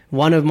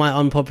 One of my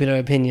unpopular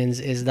opinions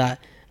is that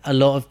a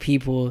lot of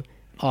people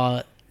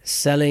are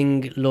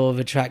selling law of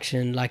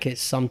attraction like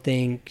it's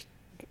something,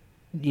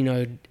 you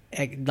know,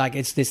 like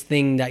it's this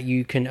thing that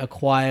you can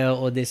acquire,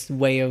 or this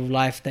way of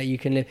life that you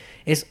can live.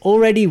 It's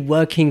already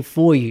working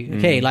for you.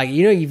 Okay, like,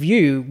 you know, if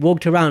you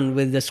walked around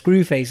with a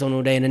screw face on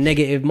all day and a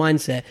negative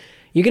mindset,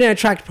 you're going to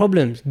attract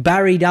problems.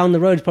 Barry down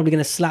the road is probably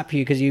going to slap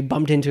you because you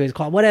bumped into his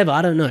car. Whatever,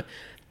 I don't know.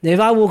 If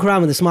I walk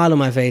around with a smile on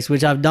my face,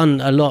 which I've done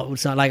a lot,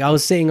 so, like, I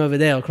was sitting over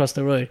there across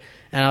the road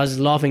and I was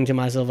laughing to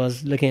myself. I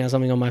was looking at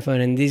something on my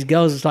phone and these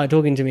girls started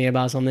talking to me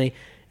about something.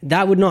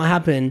 That would not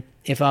happen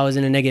if I was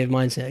in a negative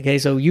mindset. Okay,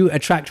 so you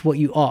attract what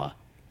you are.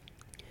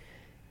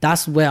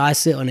 That's where I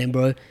sit on it,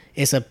 bro.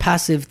 It's a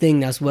passive thing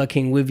that's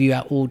working with you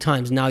at all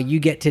times. Now you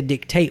get to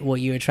dictate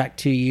what you attract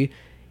to you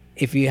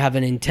if you have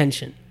an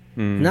intention.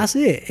 And that's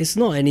it. It's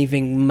not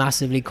anything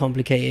massively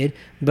complicated.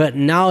 But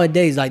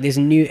nowadays, like, this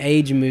new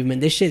age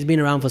movement, this shit's been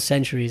around for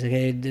centuries.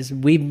 Okay,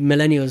 we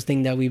millennials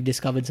think that we've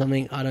discovered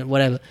something.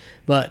 Whatever.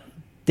 But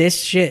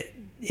this shit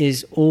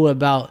is all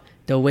about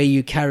the way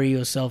you carry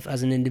yourself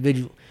as an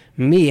individual.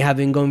 Me,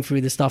 having gone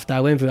through the stuff that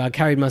I went through, I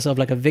carried myself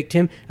like a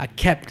victim. I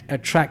kept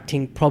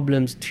attracting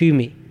problems to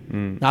me.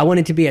 I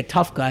wanted to be a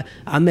tough guy.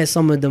 I met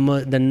some of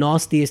the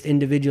nastiest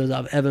individuals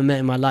I've ever met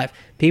in my life.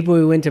 People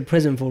who went to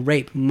prison for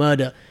rape,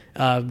 murder,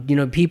 you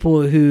know,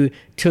 people who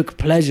took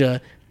pleasure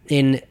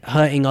in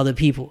hurting other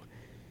people.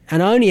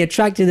 And I only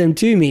attracted them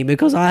to me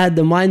because I had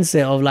the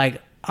mindset of,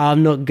 like,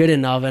 I'm not good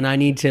enough and I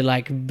need to,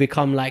 like,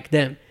 become like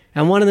them.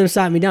 And one of them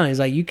sat me down. He's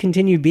like, you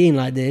continue being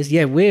like this,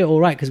 yeah, we're all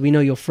right because we know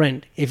your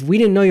friend. If we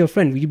didn't know your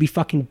friend, you'd be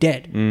fucking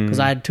dead, because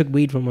I had took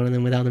weed from one of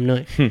them without them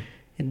knowing.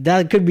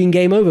 That could have been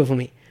game over for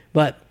me.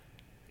 But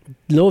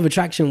law of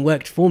attraction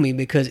worked for me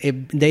because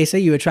they say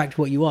you attract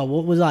what you are.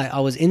 What was I? I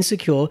was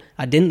insecure,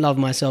 I didn't love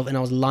myself, and I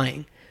was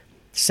lying.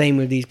 Same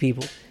with these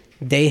people.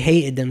 They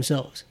hated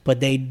themselves, but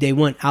they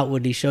weren't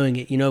outwardly showing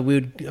it. You know,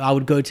 I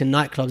would go to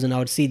nightclubs and I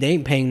would see they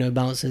ain't paying no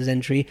bouncers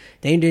entry.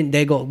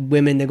 They got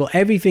women, they got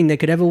everything they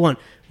could ever want.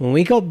 When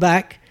we got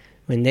back,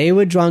 when they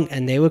were drunk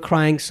and they were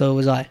crying, so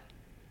was I.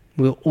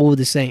 We were all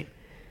the same.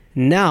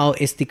 Now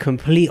it's the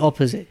complete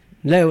opposite.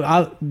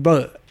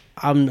 Bro,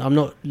 I'm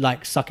not,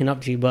 like, sucking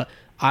up to you, but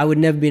I would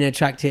never been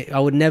attracted. I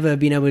would never have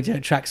been able to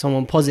attract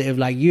someone positive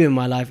like you in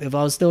my life if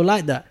I was still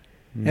like that.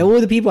 And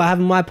all the people I have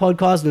in my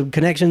podcast, the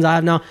connections I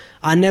have now,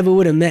 I never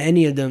would have met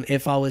any of them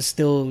if I was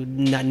still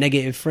in that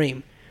negative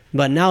frame.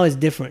 But now it's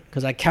different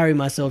because I carry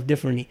myself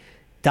differently.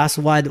 That's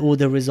why all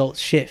the results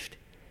shift.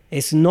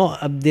 It's not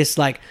this,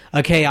 like,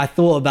 okay, I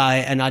thought about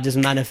it and I just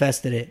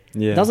manifested it.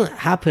 It doesn't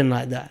happen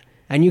like that.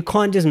 And you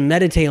can't just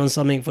meditate on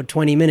something for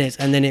 20 minutes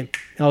and then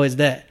it's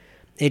there.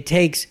 It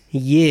takes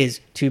years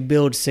to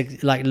build,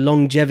 like,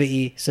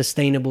 longevity,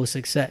 sustainable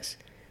success.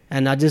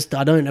 And I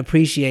don't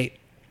appreciate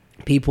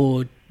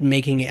people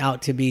making it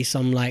out to be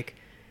some, like,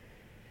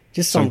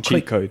 just some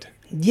cheat code.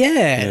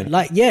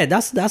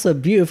 That's a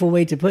beautiful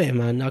way to put it,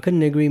 man. I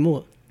couldn't agree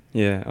more.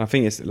 I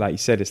think it's like you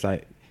said, it's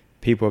like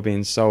people are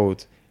being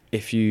sold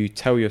if you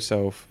tell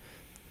yourself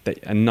that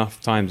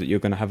enough times that you're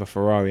going to have a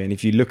Ferrari, and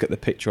if you look at the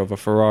picture of a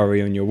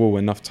Ferrari on your wall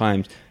enough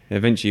times, then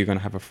eventually you're going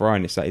to have a Ferrari.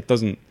 And it's like, it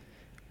doesn't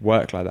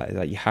work like that. It's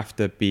like you have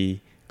to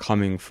be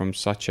coming from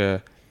such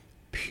a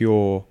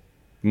pure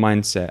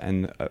mindset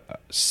and a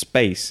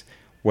space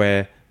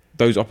where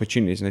those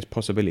opportunities and those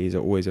possibilities are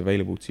always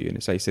available to you. And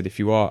it's like you said, if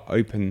you are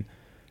open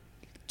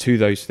to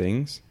those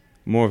things,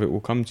 more of it will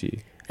come to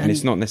you. And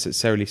it's not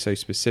necessarily so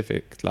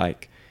specific,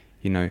 like,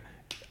 you know,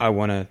 I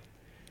want to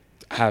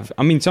have,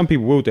 I mean, some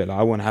people will do it, like,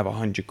 I want to have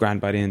 100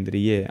 grand by the end of the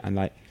year. And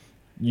like,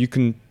 you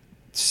can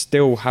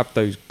still have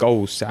those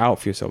goals set out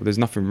for yourself. There's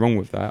nothing wrong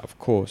with that, of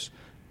course,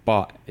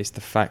 but it's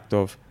the fact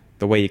of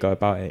the way you go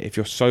about it. If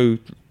you're so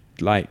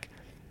like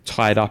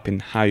tied up in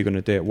how you're going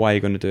to do it, why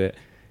you're going to do it,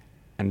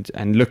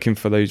 and looking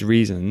for those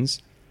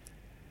reasons,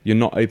 you're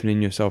not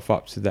opening yourself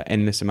up to the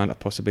endless amount of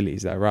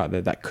possibilities that are out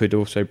there that could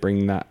also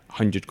bring that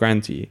 100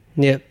 grand to you.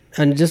 Yeah.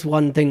 And just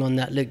one thing on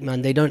that, look,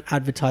 man, they don't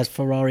advertise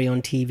Ferrari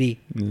on TV.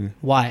 Yeah.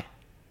 Why?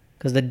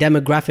 Because the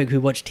demographic who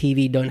watch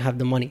TV don't have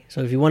the money.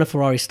 So if you want a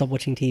Ferrari, stop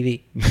watching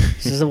TV.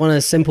 This is one of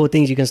the simple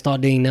things you can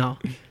start doing now.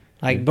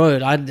 Like, bro,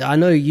 I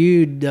know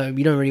you don't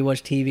really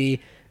watch TV.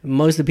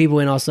 Most of the people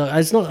in our circle,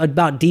 it's not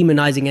about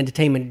demonizing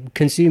entertainment,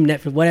 consume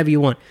Netflix, whatever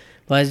you want.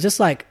 But it's just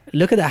like,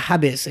 look at the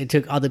habits it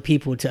took other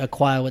people to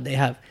acquire what they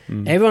have.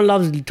 Everyone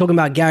loves talking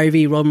about Gary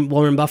Vee,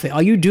 Warren Buffett.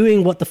 Are you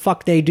doing what the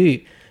fuck they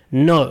do?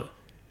 No.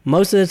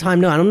 Most of the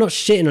time, no. And I'm not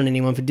shitting on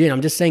anyone for doing it.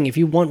 I'm just saying, if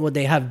you want what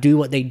they have, do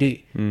what they do.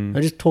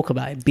 Don't just talk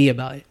about it. Be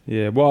about it.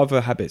 Yeah. What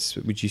other habits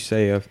would you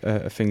say are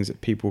things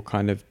that people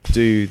kind of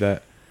do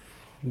that,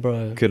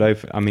 bro, could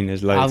open? I mean,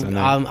 there's loads.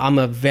 I'm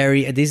a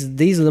very,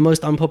 these are the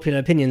most unpopular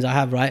opinions I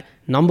have, right?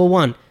 Number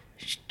one,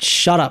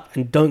 shut up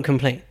and don't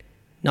complain.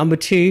 Number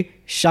two,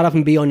 shut up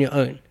and be on your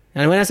own.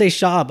 And when I say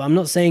shut up, I'm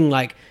not saying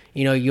like,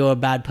 you know, you're a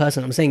bad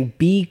person. I'm saying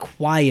be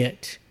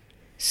quiet.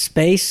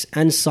 Space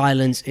and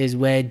silence is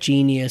where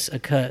genius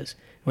occurs.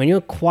 When you're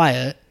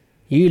quiet,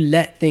 you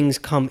let things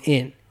come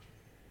in.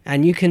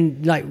 And you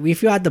can, like,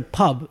 if you're at the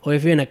pub or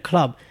if you're in a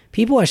club,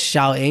 people are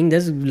shouting,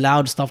 there's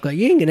loud stuff going.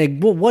 You ain't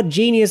gonna, what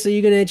genius are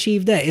you gonna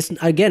achieve there? It's,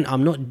 again,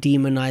 I'm not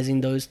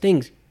demonizing those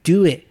things.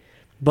 Do it.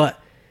 But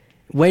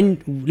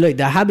look,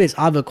 the habits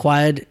I've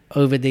acquired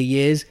over the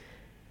years,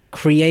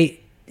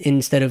 create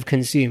instead of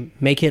consume.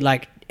 Make it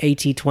like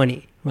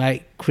 80-20,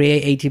 right?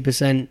 Create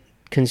 80%,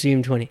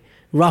 consume 20.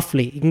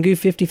 Roughly. You can do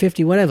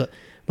 50-50, whatever.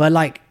 But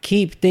like,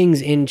 keep things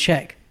in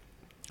check.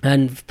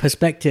 And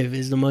perspective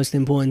is the most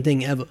important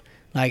thing ever.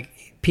 Like,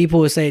 people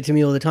will say it to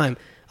me all the time,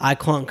 I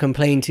can't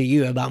complain to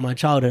you about my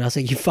childhood. I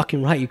say, you're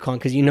fucking right, you can't,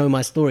 because you know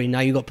my story.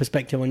 Now you got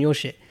perspective on your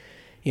shit.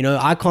 You know,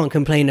 I can't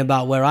complain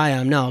about where I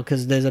am now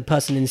because there's a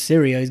person in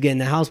Syria who's getting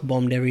their house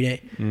bombed every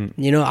day.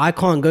 You know, I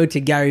can't go to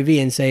Gary Vee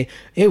and say,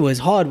 it was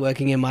hard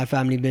working in my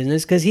family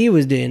business because he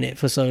was doing it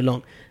for so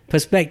long.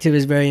 Perspective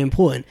is very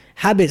important.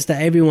 Habits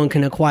that everyone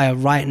can acquire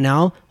right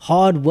now,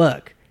 hard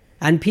work.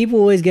 And people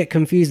always get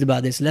confused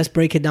about this. Let's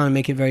break it down and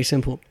make it very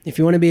simple. If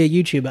you want to be a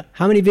YouTuber,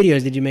 how many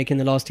videos did you make in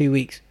the last 2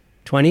 weeks?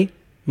 20?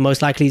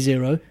 Most likely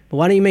 0. But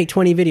why don't you make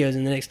 20 videos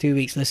in the next 2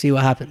 weeks? Let's see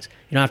what happens.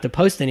 You don't have to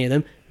post any of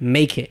them.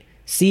 Make it.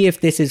 See if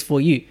this is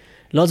for you.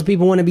 Lots of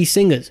people want to be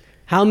singers.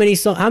 How many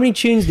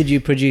tunes did you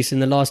produce in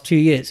the last 2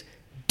 years?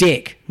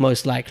 Dick,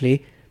 most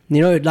likely.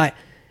 You know, like,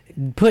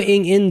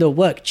 putting in the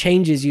work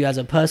changes you as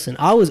a person.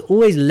 I was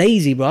always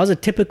lazy, bro. I was a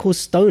typical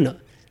stoner.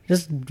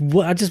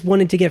 I just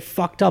wanted to get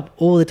fucked up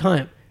all the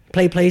time.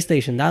 Play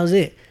PlayStation. That was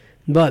it.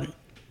 But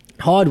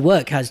hard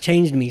work has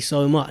changed me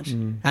so much.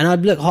 And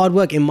hard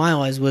work in my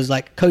eyes was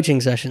like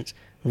coaching sessions,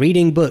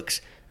 reading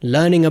books,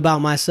 learning about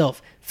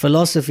myself,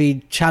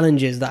 philosophy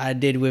challenges that I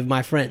did with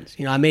my friends.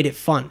 You know, I made it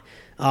fun.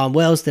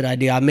 What else did I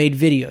do? I made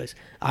videos.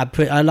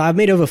 I've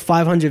made over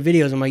 500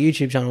 videos on my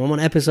YouTube channel. I'm on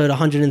episode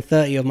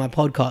 130 of my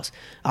podcast.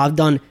 I've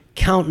done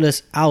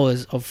countless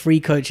hours of free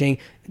coaching.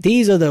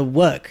 These are the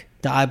work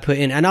that I put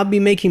in. And I've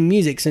been making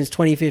music since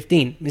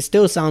 2015. It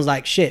still sounds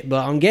like shit,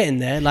 but I'm getting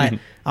there. Like,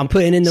 I'm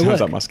putting in the work.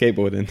 Sounds like my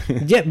skateboarding.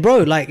 Yeah, bro,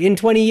 like in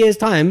 20 years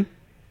time,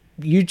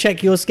 you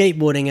check your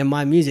skateboarding and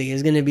my music,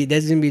 there's going to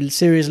be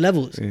serious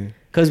levels.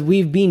 Because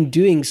we've been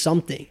doing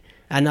something.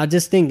 And I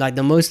just think like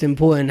the most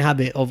important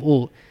habit of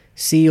all,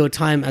 see your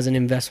time as an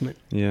investment.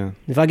 Yeah.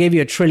 If I gave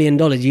you $1 trillion,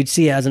 you'd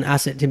see it as an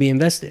asset to be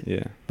invested.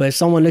 Yeah. But if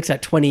someone looks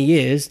at 20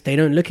 years, they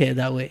don't look at it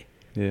that way.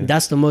 Yeah.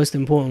 That's the most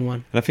important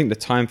one. And I think the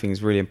time thing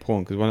is really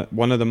important because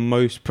one of the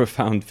most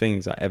profound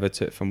things I ever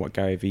took from what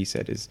Gary Vee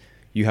said is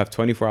you have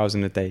 24 hours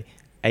in a day,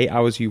 8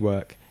 hours you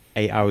work,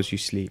 8 hours you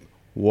sleep.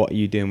 What are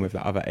you doing with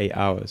the other 8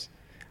 hours?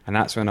 And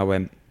that's when I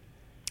went,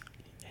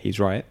 he's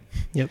right.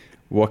 Yep.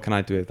 What can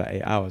I do with that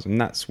 8 hours? And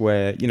that's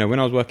where, you know, when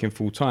I was working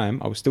full time,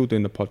 I was still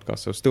doing the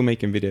podcast. I was still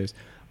making videos.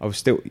 I was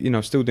still, you know,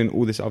 still doing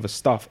all this other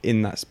stuff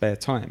in that spare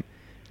time.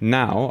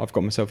 Now I've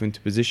got myself into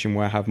a position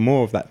where I have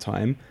more of that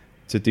time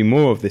to do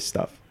more of this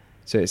stuff.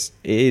 So it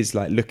is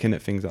like looking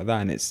at things like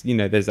that. And it's, you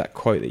know, there's that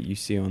quote that you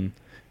see on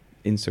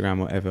Instagram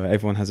or whatever.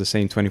 Everyone has the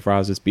same 24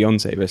 hours as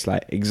Beyonce, but it's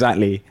like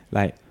exactly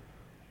like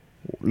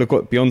look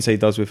what Beyonce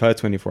does with her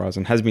 24 hours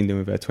and has been doing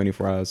with her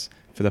 24 hours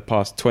for the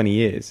past 20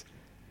 years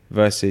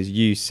versus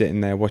you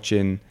sitting there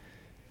watching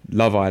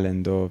Love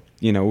Island or,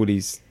 you know, all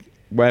these,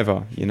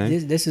 whatever, you know.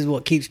 This is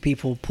what keeps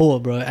people poor,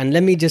 bro. And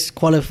let me just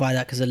qualify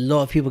that, because a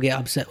lot of people get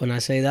upset when I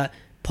say that.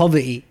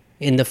 Poverty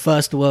in the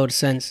first world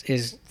sense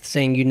is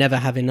saying you never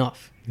have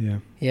enough.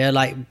 Yeah,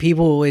 like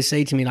people always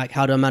say to me, like,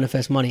 how do I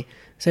manifest money?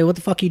 I say, what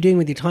the fuck are you doing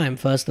with your time?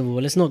 First of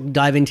all, let's not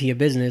dive into your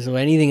business or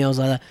anything else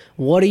like that.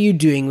 What are you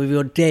doing with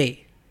your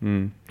day?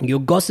 You're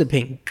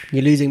gossiping,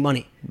 you're losing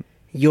money.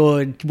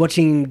 You're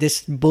watching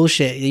this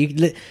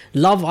bullshit.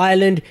 Love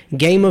Island,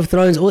 Game of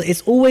Thrones.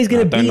 It's always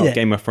going to be there.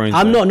 Game of Thrones.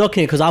 I'm not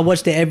knocking it, because I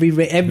watched it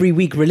every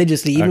week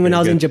religiously. Even when I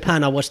was in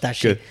Japan, I watched that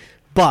shit.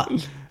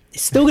 But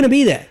it's still going to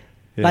be there.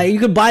 Yeah. Like, you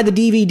could buy the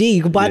DVD,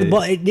 you could buy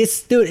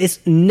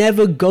it's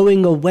never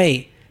going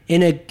away.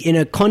 In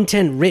a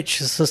content rich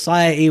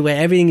society where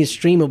everything is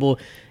streamable,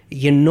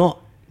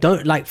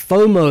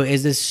 FOMO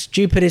is the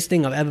stupidest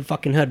thing I've ever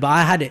fucking heard. But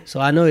I had it, so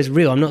I know it's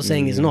real. I'm not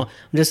saying it's not.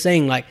 I'm just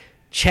saying, like,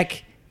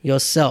 check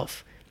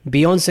yourself.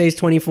 Beyonce's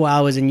 24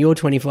 hours and your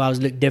 24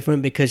 hours look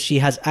different because she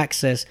has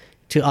access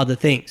to other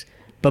things.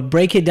 But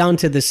break it down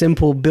to the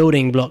simple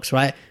building blocks,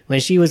 right?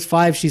 When she was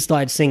 5, she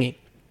started singing.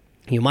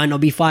 You might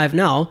not be 5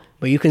 now,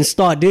 but you can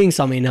start doing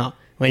something now.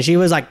 When she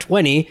was like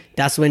 20,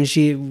 that's when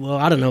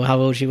I don't know how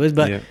old she was,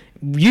 but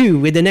you,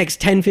 with the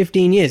next 10,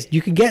 15 years, you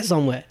could get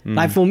somewhere.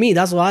 Like, for me,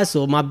 that's what I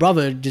saw. My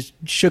brother just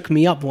shook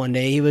me up one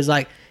day. He was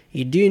like,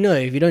 you do know,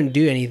 if you don't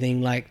do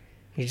anything, like,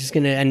 you're just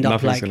going to end up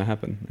nothing's going to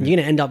happen. You're going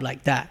to end up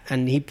like that.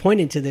 And he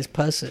pointed to this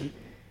person.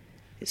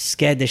 It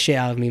scared the shit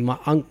out of me. My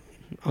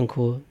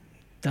uncle,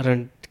 I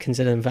don't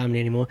consider him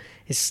family anymore.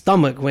 His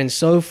stomach went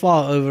so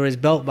far over his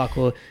belt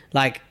buckle,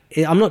 like,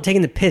 I'm not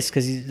taking the piss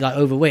because he's like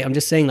overweight. I'm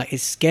just saying, like, it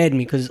scared me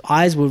because his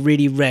eyes were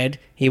really red.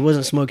 He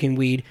wasn't smoking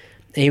weed.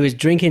 And he was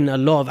drinking a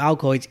lot of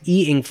alcohol. He's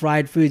eating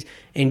fried foods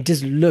and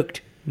just looked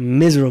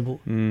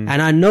miserable. And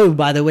I know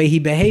by the way he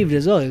behaved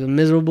as well. He was a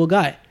miserable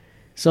guy.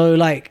 So,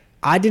 like,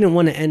 I didn't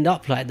want to end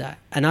up like that.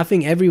 And I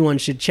think everyone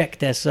should check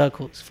their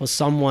circles for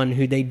someone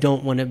who they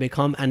don't want to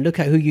become and look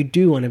at who you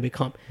do want to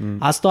become.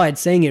 I started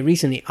saying it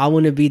recently. I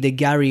want to be the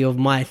Gary of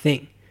my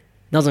thing.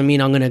 Doesn't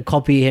mean I'm going to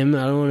copy him.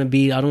 I don't want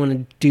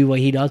to do what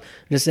he does. I'm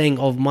just saying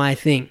of my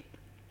thing.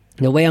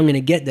 The way I'm going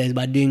to get there is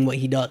by doing what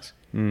he does.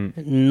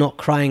 Not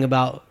crying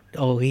about,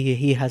 oh,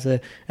 he has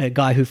a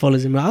guy who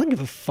follows him. I don't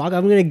give a fuck.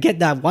 I'm going to get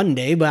that one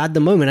day, but at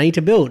the moment I need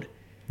to build.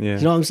 Yeah.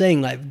 You know what I'm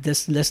saying? Like,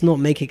 let's not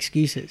make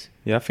excuses.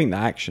 Yeah, I think the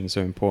action's so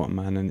important,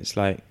 man. And it's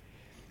like,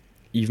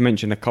 you've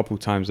mentioned a couple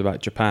times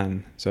about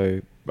Japan, so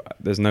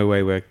there's no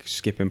way we're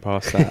skipping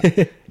past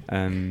that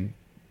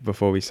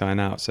before we sign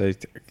out. So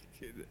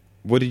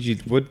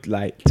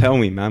tell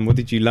me, man, what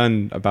did you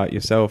learn about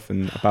yourself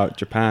and about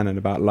Japan and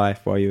about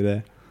life while you were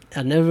there?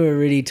 I never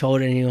really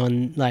told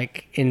anyone,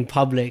 like, in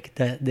public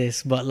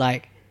but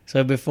like,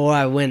 so before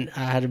I went,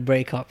 I had a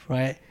breakup,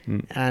 right?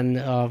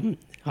 And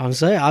I'm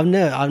sorry, I've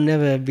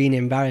never been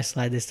embarrassed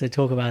like this to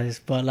talk about this,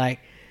 but like,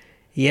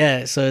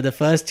 yeah, so the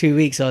first 2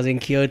 weeks I was in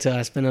Kyoto,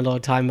 I spent a lot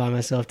of time by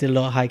myself, did a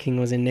lot of hiking,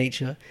 was in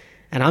nature.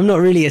 And I'm not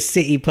really a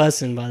city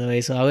person, by the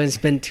way, so I went and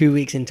spent 2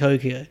 weeks in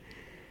Tokyo.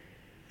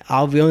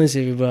 I'll be honest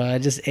with you, bro, I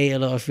just ate a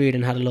lot of food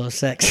and had a lot of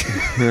sex.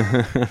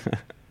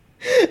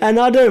 And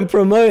I don't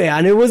promote it,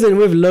 and it wasn't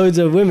with loads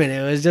of women,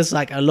 it was just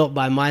like a lot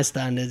by my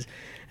standards.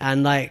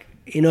 And like,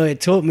 you know,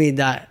 it taught me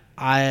that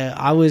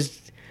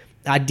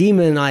I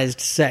demonized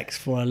sex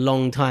for a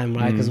long time,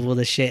 right? Because of all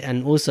the shit.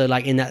 And also,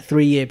 like, in that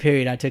 3-year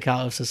period I took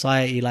out of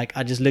society, like,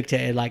 I just looked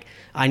at it like,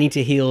 I need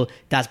to heal.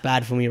 That's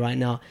bad for me right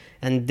now.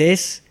 And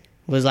this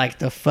was like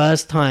the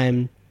first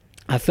time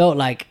I felt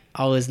like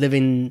I was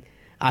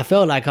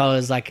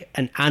like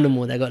an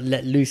animal that got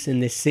let loose in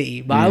this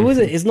city. But I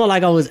wasn't, it's not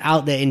like I was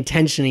out there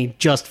intentionally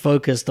just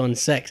focused on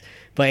sex,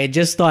 but it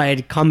just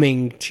started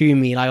coming to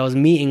me. Like, I was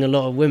meeting a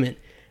lot of women.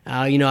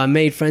 You know, I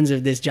made friends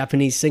with this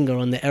Japanese singer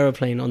on the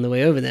aeroplane on the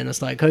way over there, and I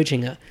started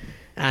coaching her.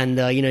 And,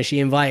 you know, she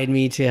invited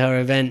me to her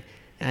event,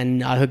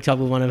 and I hooked up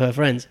with one of her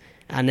friends.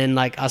 And then,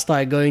 like, I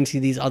started going to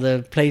these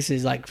other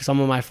places. Like, some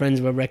of my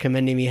friends were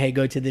recommending me, hey,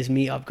 go to this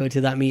meetup, go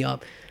to that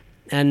meetup.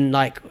 And,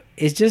 like,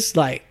 it's just,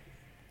 like,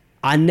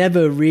 I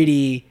never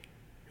really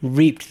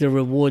reaped the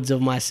rewards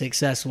of my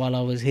success while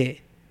I was here.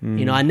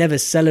 You know, I never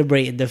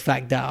celebrated the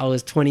fact that I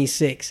was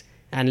 26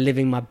 and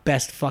living my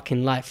best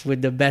fucking life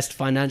with the best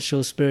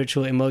financial,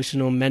 spiritual,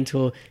 emotional,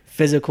 mental,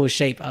 physical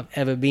shape I've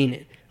ever been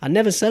in. I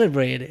never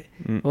celebrated it.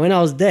 But when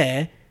I was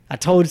there, I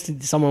told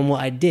someone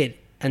what I did,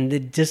 and they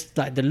just,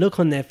 like, the look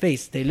on their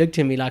face, they looked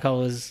at me like I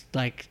was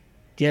like,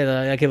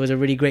 yeah, like it was a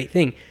really great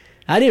thing.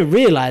 I didn't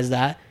realize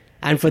that.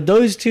 And for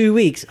those 2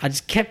 weeks, I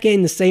just kept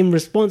getting the same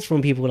response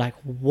from people like,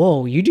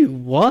 whoa, you do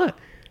what?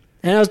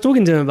 And I was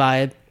talking to them about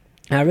it,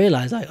 and I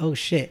realized, like, oh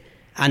shit.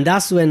 And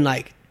that's when,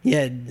 like,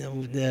 yeah,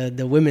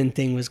 the women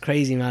thing was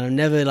crazy, man. I'm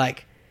never,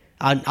 like,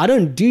 I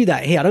don't do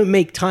that here. I don't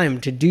make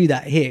time to do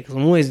that here because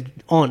I'm always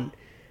on.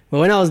 But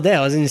when I was there,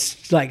 I was in,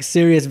 like,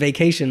 serious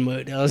vacation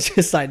mode. I was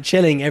just, like,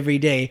 chilling every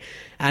day.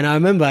 And I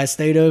remember I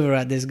stayed over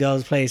at this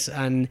girl's place,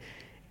 and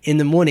in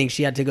the morning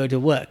she had to go to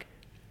work.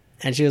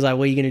 And she was like,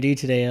 what are you going to do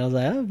today? And I was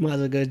like, oh, might as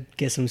well go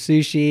get some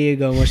sushi,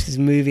 go and watch this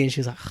movie. And she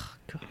was like, oh,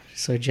 God,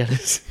 so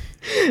jealous.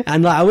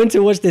 And like, I went to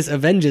watch this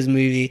Avengers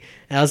movie,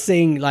 and I was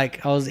sitting,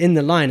 like, I was in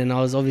the line, and I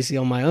was obviously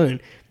on my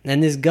own.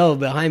 And this girl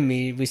behind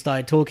me, we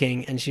started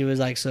talking, and she was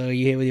like, so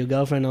you here with your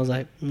girlfriend? I was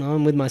like, no,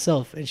 I'm with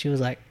myself. And she was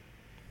like,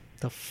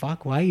 the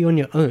fuck? Why are you on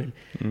your own?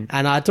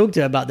 And I talked to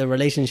her about the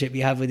relationship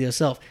you have with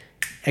yourself.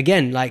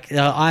 Again, like,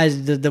 her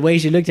eyes, the way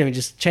she looked at me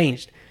just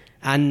changed.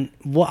 And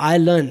what I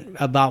learned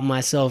about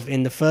myself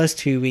in the first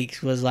 2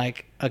 weeks was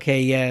like,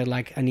 okay, yeah,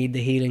 like, I need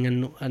the healing,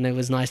 and it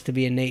was nice to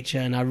be in nature,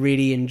 and I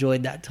really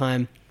enjoyed that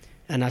time,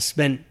 and I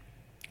spent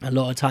a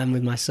lot of time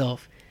with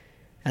myself.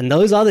 And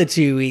those other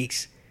 2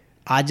 weeks,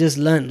 I just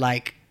learned,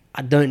 like,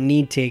 I don't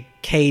need to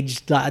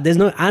cage, like, there's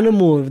no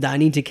animal that I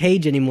need to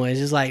cage anymore. It's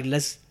just like,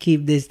 let's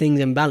keep these things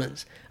in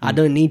balance. I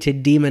don't need to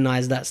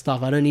demonize that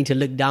stuff. I don't need to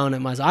look down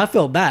at myself. I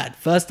felt bad.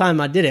 First time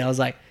I did it, I was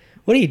like,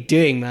 what are you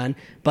doing, man?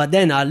 But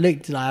then I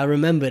looked, like, I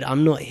remembered,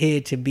 I'm not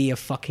here to be a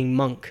fucking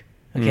monk,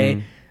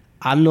 okay?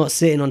 I'm not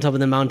sitting on top of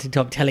the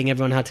mountaintop telling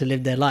everyone how to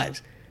live their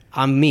lives.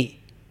 I'm me.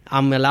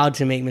 I'm allowed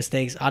to make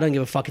mistakes. I don't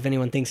give a fuck if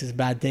anyone thinks it's a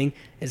bad thing.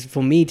 It's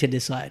for me to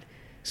decide.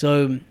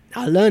 So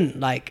I learned,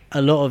 like,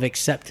 a lot of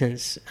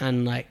acceptance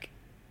and, like,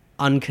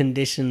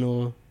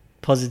 unconditional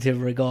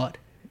positive regard.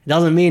 It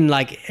doesn't mean,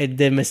 like,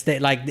 the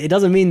mistake, like, it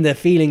doesn't mean the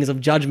feelings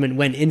of judgment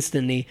went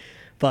instantly,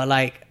 but,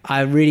 like,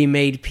 I really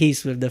made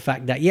peace with the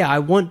fact that, yeah, I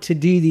want to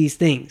do these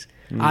things.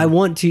 I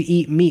want to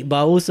eat meat, but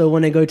I also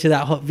want to go to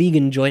that hot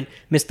vegan joint,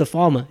 Mr.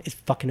 Farmer. It's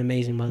fucking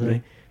amazing, by the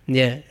way.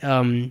 Yeah,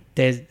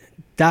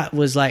 that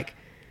was, like,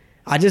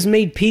 I just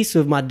made peace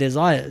with my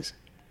desires.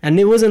 And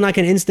it wasn't like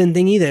an instant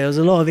thing either. It was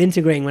a lot of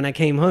integrating when I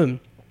came home.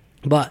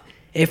 But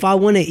if I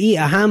want to eat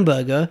a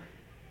hamburger,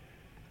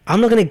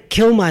 I'm not going to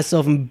kill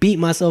myself and beat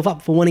myself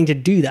up for wanting to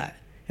do that.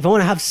 If I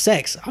want to have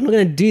sex, I'm not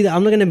going to do that.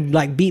 I'm not going to,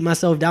 like, beat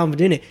myself down for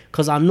doing it,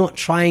 because I'm not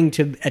trying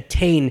to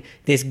attain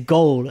this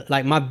goal.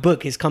 Like, my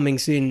book is coming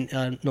soon.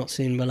 Not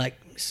soon, but like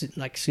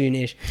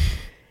soonish.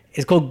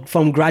 It's called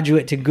From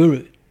Graduate to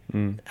Guru.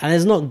 And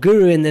it's not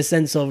guru in the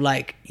sense of,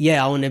 like,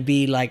 yeah, I want to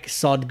be like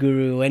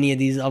Sadhguru or any of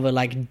these other,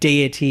 like,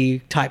 deity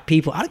type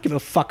people. I don't give a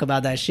fuck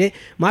about that shit.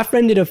 My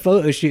friend did a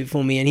photo shoot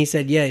for me, and he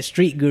said, yeah,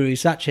 street guru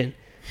Sachin.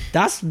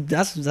 That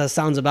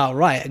sounds about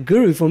right.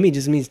 Guru for me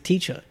just means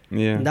teacher.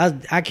 Yeah, and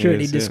that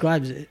accurately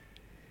describes it.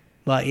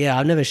 But yeah,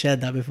 I've never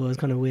shared that before. It's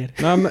kind of weird.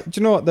 No, do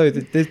you know what though?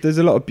 There's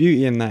a lot of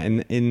beauty in that.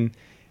 In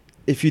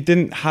if you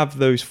didn't have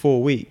those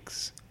 4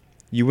 weeks,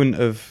 you wouldn't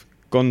have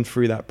gone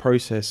through that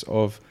process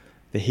of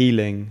the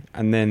healing,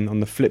 and then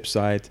on the flip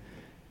side,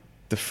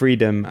 the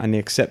freedom and the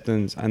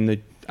acceptance and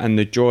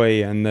the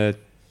joy and the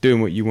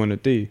doing what you want to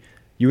do.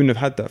 You wouldn't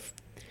have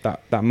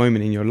had that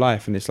moment in your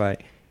life, and it's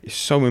like, it's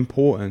so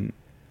important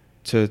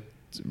to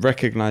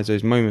recognize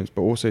those moments,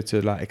 but also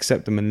to, like,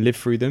 accept them and live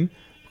through them,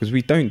 because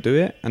we don't do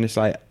it. And it's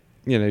like,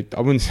 you know,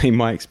 I wouldn't say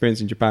my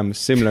experience in Japan was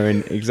similar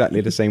in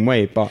exactly the same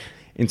way, but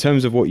in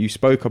terms of what you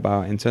spoke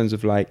about, in terms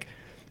of, like,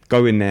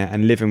 going there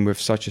and living with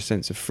such a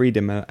sense of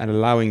freedom and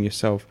allowing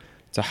yourself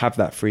to have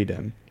that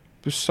freedom,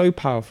 it was so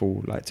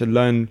powerful. Like, to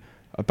learn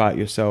about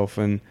yourself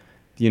and,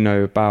 you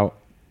know, about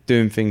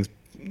doing things.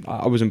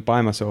 I wasn't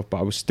by myself, but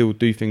I would still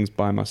do things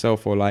by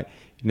myself. Or, like,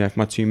 you know, if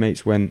my two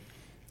mates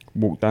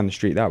walked down the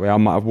street that way, I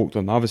might have walked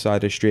on the other side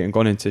of the street and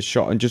gone into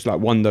shot and just, like,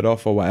 wandered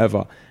off or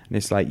whatever. And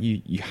it's like,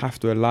 you have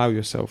to allow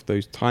yourself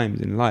those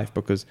times in life,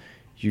 because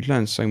you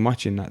learn so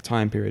much in that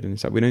time period, and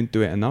it's like, we don't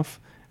do it enough.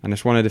 And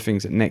it's one of the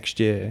things that next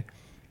year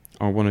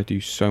I want to do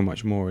so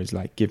much more, is,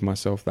 like, give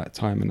myself that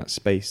time and that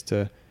space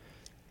to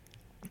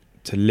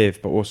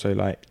live, but also,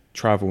 like,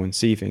 travel and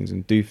see things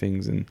and do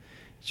things. And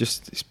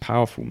it's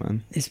powerful,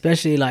 man.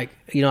 Especially, like,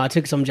 you know, I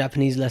took some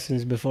Japanese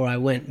lessons before I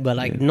went, but,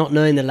 like, not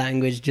knowing the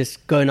language,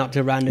 just going up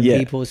to random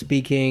people,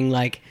 speaking,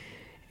 like,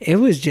 it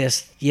was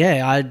just,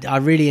 I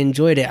really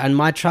enjoyed it. And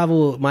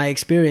my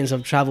experience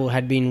of travel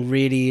had been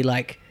really,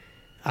 like,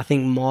 I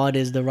think mod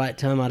is the right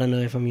term. I don't know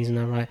if I'm using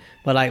that right,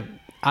 but, like,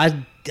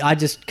 I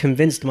just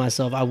convinced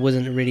myself I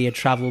wasn't really a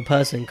travel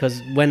person, because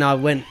when I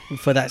went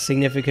for that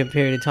significant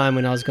period of time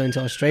when I was going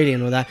to Australia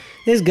and all that,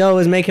 this girl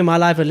was making my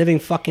life a living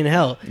fucking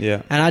hell.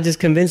 Yeah. And I just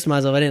convinced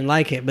myself I didn't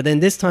like it. But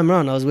then this time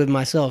around I was with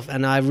myself,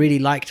 and I really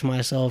liked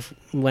myself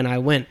when I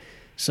went.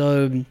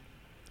 So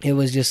it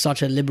was just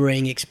such a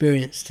liberating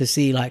experience to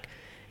see, like,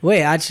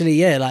 wait,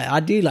 actually, like, I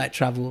do like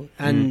travel.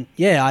 And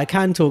I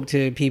can talk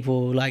to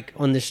people, like,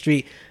 on the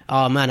street.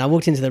 Oh man, I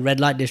walked into the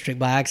red light district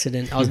by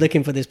accident. I was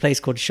looking for this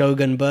place called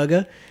Shogun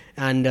Burger,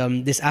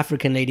 and this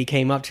African lady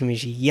came up to me.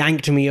 She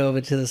yanked me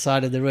over to the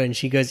side of the road, and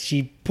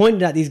she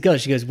pointed at these girls.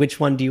 She goes, which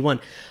one do you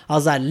want? I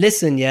was like,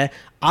 listen,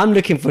 I'm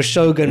looking for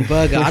Shogun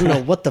Burger. I don't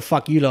know what the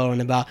fuck you lot are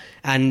on about.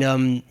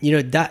 And you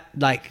know, that,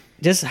 like,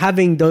 just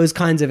having those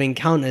kinds of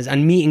encounters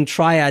and meeting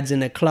triads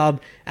in a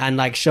club and,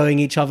 like, showing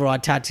each other our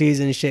tattoos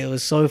and shit, it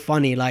was so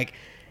funny. Like,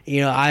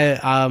 you know,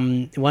 I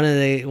one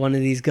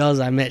of these girls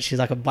I met, she's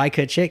like a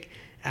biker chick,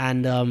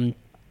 and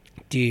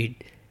dude,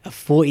 a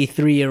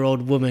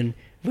 43-year-old woman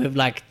with,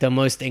 like, the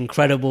most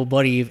incredible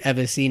body you've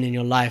ever seen in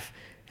your life.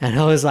 And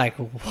I was like,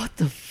 what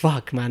the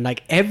fuck, man?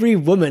 Like, every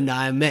woman that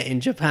I met in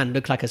Japan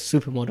looked like a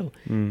supermodel.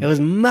 It was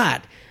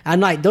mad.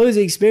 And like, those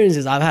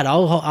experiences I've had, I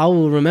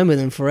will remember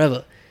them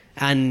forever.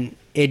 And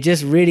it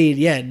just really,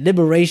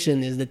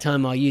 liberation is the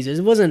term I'll use.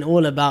 It wasn't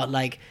all about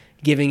like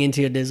giving into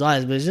your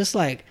desires, but it's just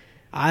like,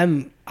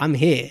 I'm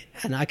here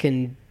and I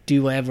can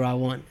do whatever I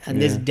want.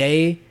 And this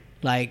day,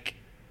 like,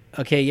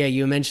 okay,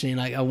 you were mentioning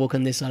like, I walk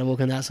on this side, I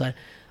walk on that side.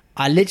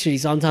 I literally,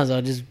 sometimes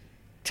I'll just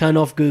turn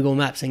off Google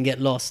Maps and get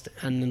lost,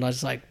 and then I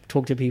just like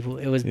talk to people.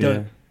 It was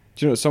dope.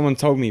 Do you know what someone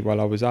told me while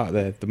I was out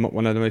there?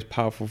 One of the most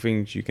powerful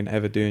things you can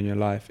ever do in your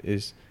life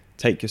is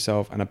take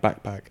yourself and a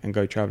backpack and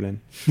go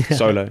traveling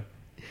solo.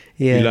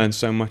 You learn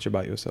so much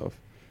about yourself.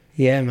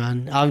 Yeah,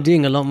 man. I'm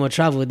doing a lot more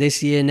travel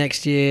this year,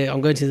 next year.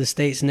 I'm going to the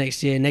States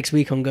next year. Next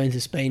week, I'm going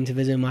to Spain to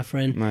visit my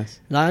friend. Nice.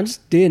 Like, I'm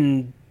just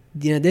doing,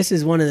 this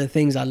is one of the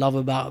things I love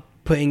about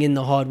putting in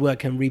the hard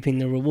work and reaping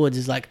the rewards,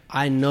 is like,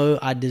 I know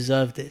I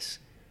deserve this.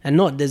 And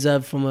not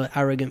deserve from an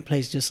arrogant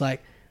place, just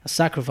like, I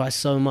sacrificed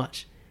so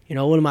much.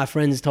 All of my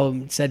friends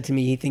said to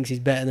me, he thinks he's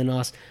better than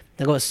us.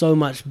 They got so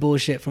much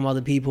bullshit from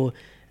other people.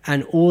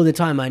 And all the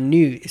time I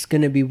knew it's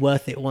going to be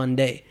worth it one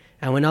day.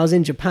 And when I was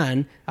in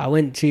Japan, I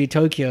went to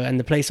Tokyo, and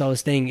the place I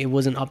was staying, it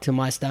wasn't up to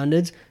my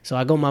standards. So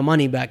I got my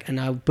money back and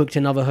I booked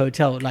another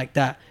hotel like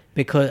that,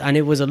 and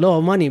it was a lot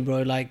of money,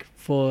 bro, like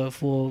for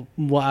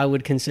what I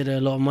would consider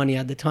a lot of money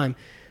at the time.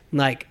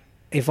 Like,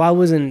 if I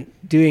wasn't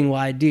doing what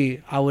I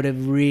do, I would have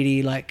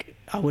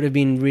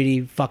been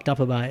really fucked up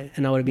about it,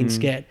 and I would have been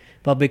scared.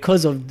 But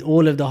because of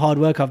all of the hard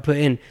work I've put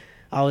in,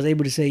 I was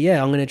able to say,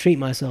 I'm going to treat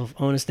myself.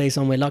 I want to stay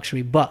somewhere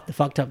luxury. But the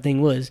fucked up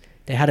thing was,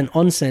 they had an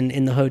onsen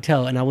in the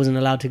hotel and I wasn't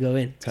allowed to go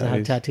in because I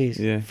had tattoos.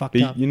 Yeah.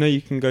 Fucked up.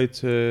 You can go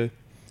to,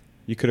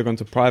 you could have gone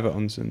to private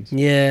onsens.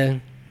 Yeah.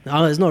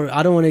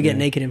 I don't want to get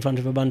naked in front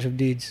of a bunch of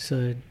dudes.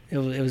 So it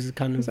was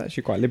kind of... It's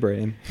actually quite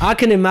liberating. I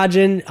can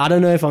imagine. I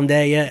don't know if I'm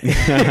there yet.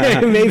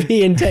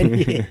 Maybe in 10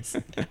 years.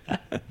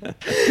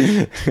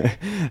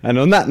 And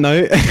on that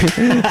note,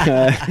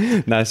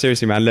 no,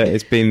 seriously, man, look,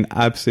 it's been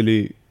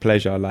absolute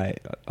pleasure.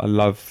 Like, I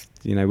love,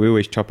 we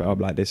always chop it up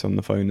like this on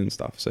the phone and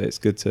stuff. So it's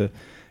good to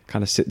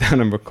kind of sit down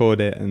and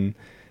record it, and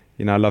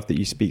I love that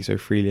you speak so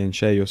freely and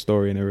share your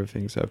story and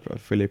everything, so I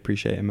really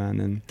appreciate it, man.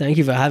 And thank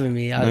you for having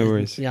me. No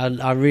worries.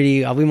 I've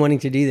been wanting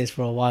to do this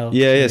for a while.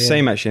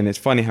 Same actually. And it's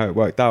funny how it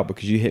worked out,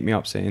 because you hit me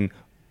up saying,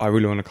 I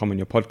really want to come on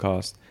your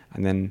podcast,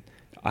 and then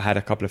I had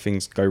a couple of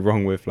things go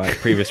wrong with like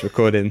previous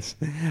recordings,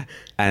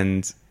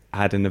 and I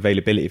had an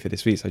availability for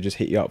this week, so I just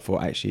hit you up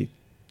for, actually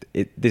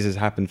this has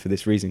happened for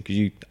this reason, because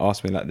you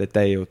asked me like the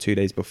day or 2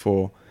 days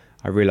before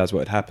I realised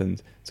what had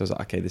happened. So I was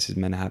like, okay, this is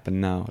meant to happen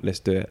now. Let's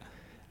do it.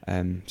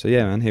 So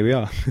yeah, man, here we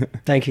are.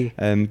 Thank you.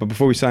 But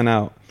before we sign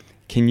out,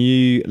 can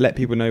you let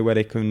people know where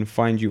they can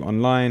find you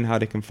online, how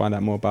they can find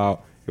out more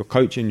about your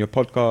coaching, your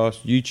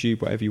podcast,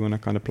 YouTube, whatever you want to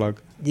kind of plug?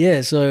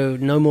 Yeah, so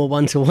no more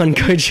one-to-one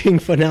coaching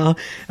for now.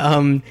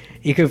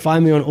 You can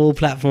find me on all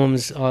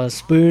platforms,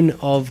 Spoon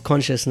of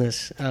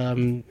Consciousness. I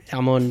got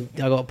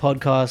a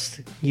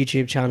podcast,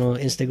 YouTube channel,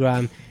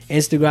 Instagram.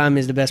 Instagram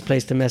is the best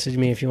place to message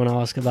me if you want to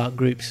ask about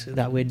groups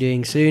that we're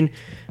doing soon.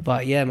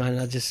 But yeah, man,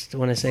 I just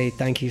want to say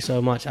thank you so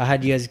much. I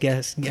had you as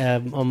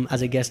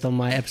a guest on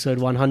my episode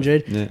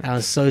 100. Yeah. I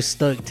was so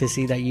stoked to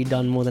see that you've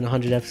done more than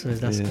 100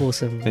 episodes. That's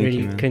awesome. Thank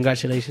really, you,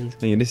 congratulations.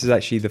 Thank you. This is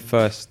actually the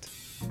first...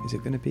 Is it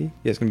going to be?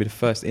 Yeah, it's going to be the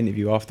first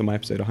interview after my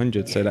episode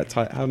 100. So that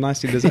how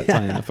nicely does that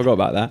tie in? I forgot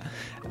about that.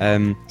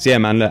 So yeah,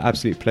 man, look,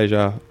 absolute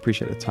pleasure.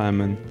 Appreciate the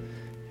time, and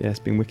yeah, it's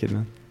been wicked,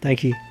 man.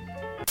 Thank you.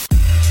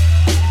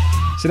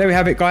 So there we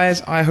have it,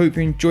 guys. I hope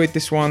you enjoyed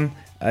this one.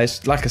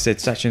 Like I said,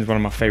 Sachin's one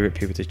of my favourite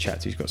people to chat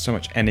to. He's got so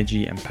much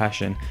energy and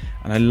passion,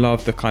 and I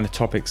love the kind of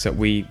topics that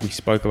we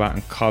spoke about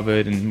and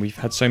covered, and we've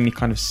had so many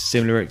kind of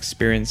similar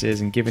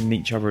experiences and given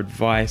each other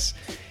advice,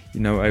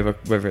 over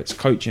whether it's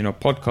coaching or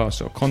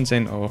podcasts or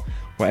content or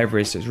whatever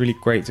it is. So it's really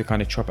great to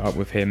kind of chop it up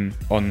with him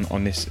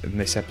on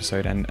this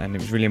episode, and it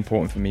was really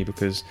important for me,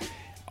 because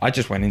I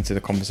just went into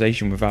the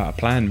conversation without a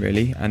plan,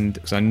 really, and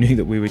because I knew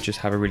that we would just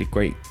have a really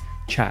great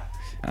chat.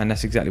 And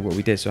that's exactly what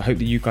we did. So I hope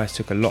that you guys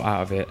took a lot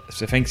out of it.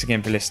 So thanks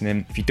again for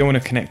listening. If you don't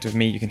want to connect with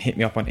me, you can hit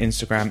me up on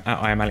Instagram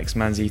at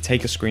 @IamAlexManzi.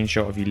 Take a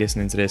screenshot of you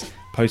listening to this,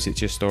 post it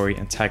to your story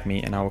and tag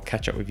me, and I will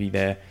catch up with you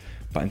there.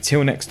 But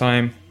until next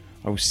time,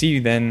 I will see you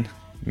then.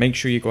 Make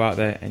sure you go out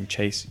there and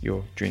chase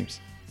your dreams.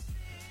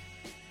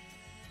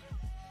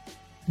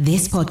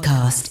 This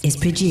podcast is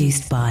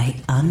produced by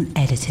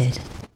Unedited.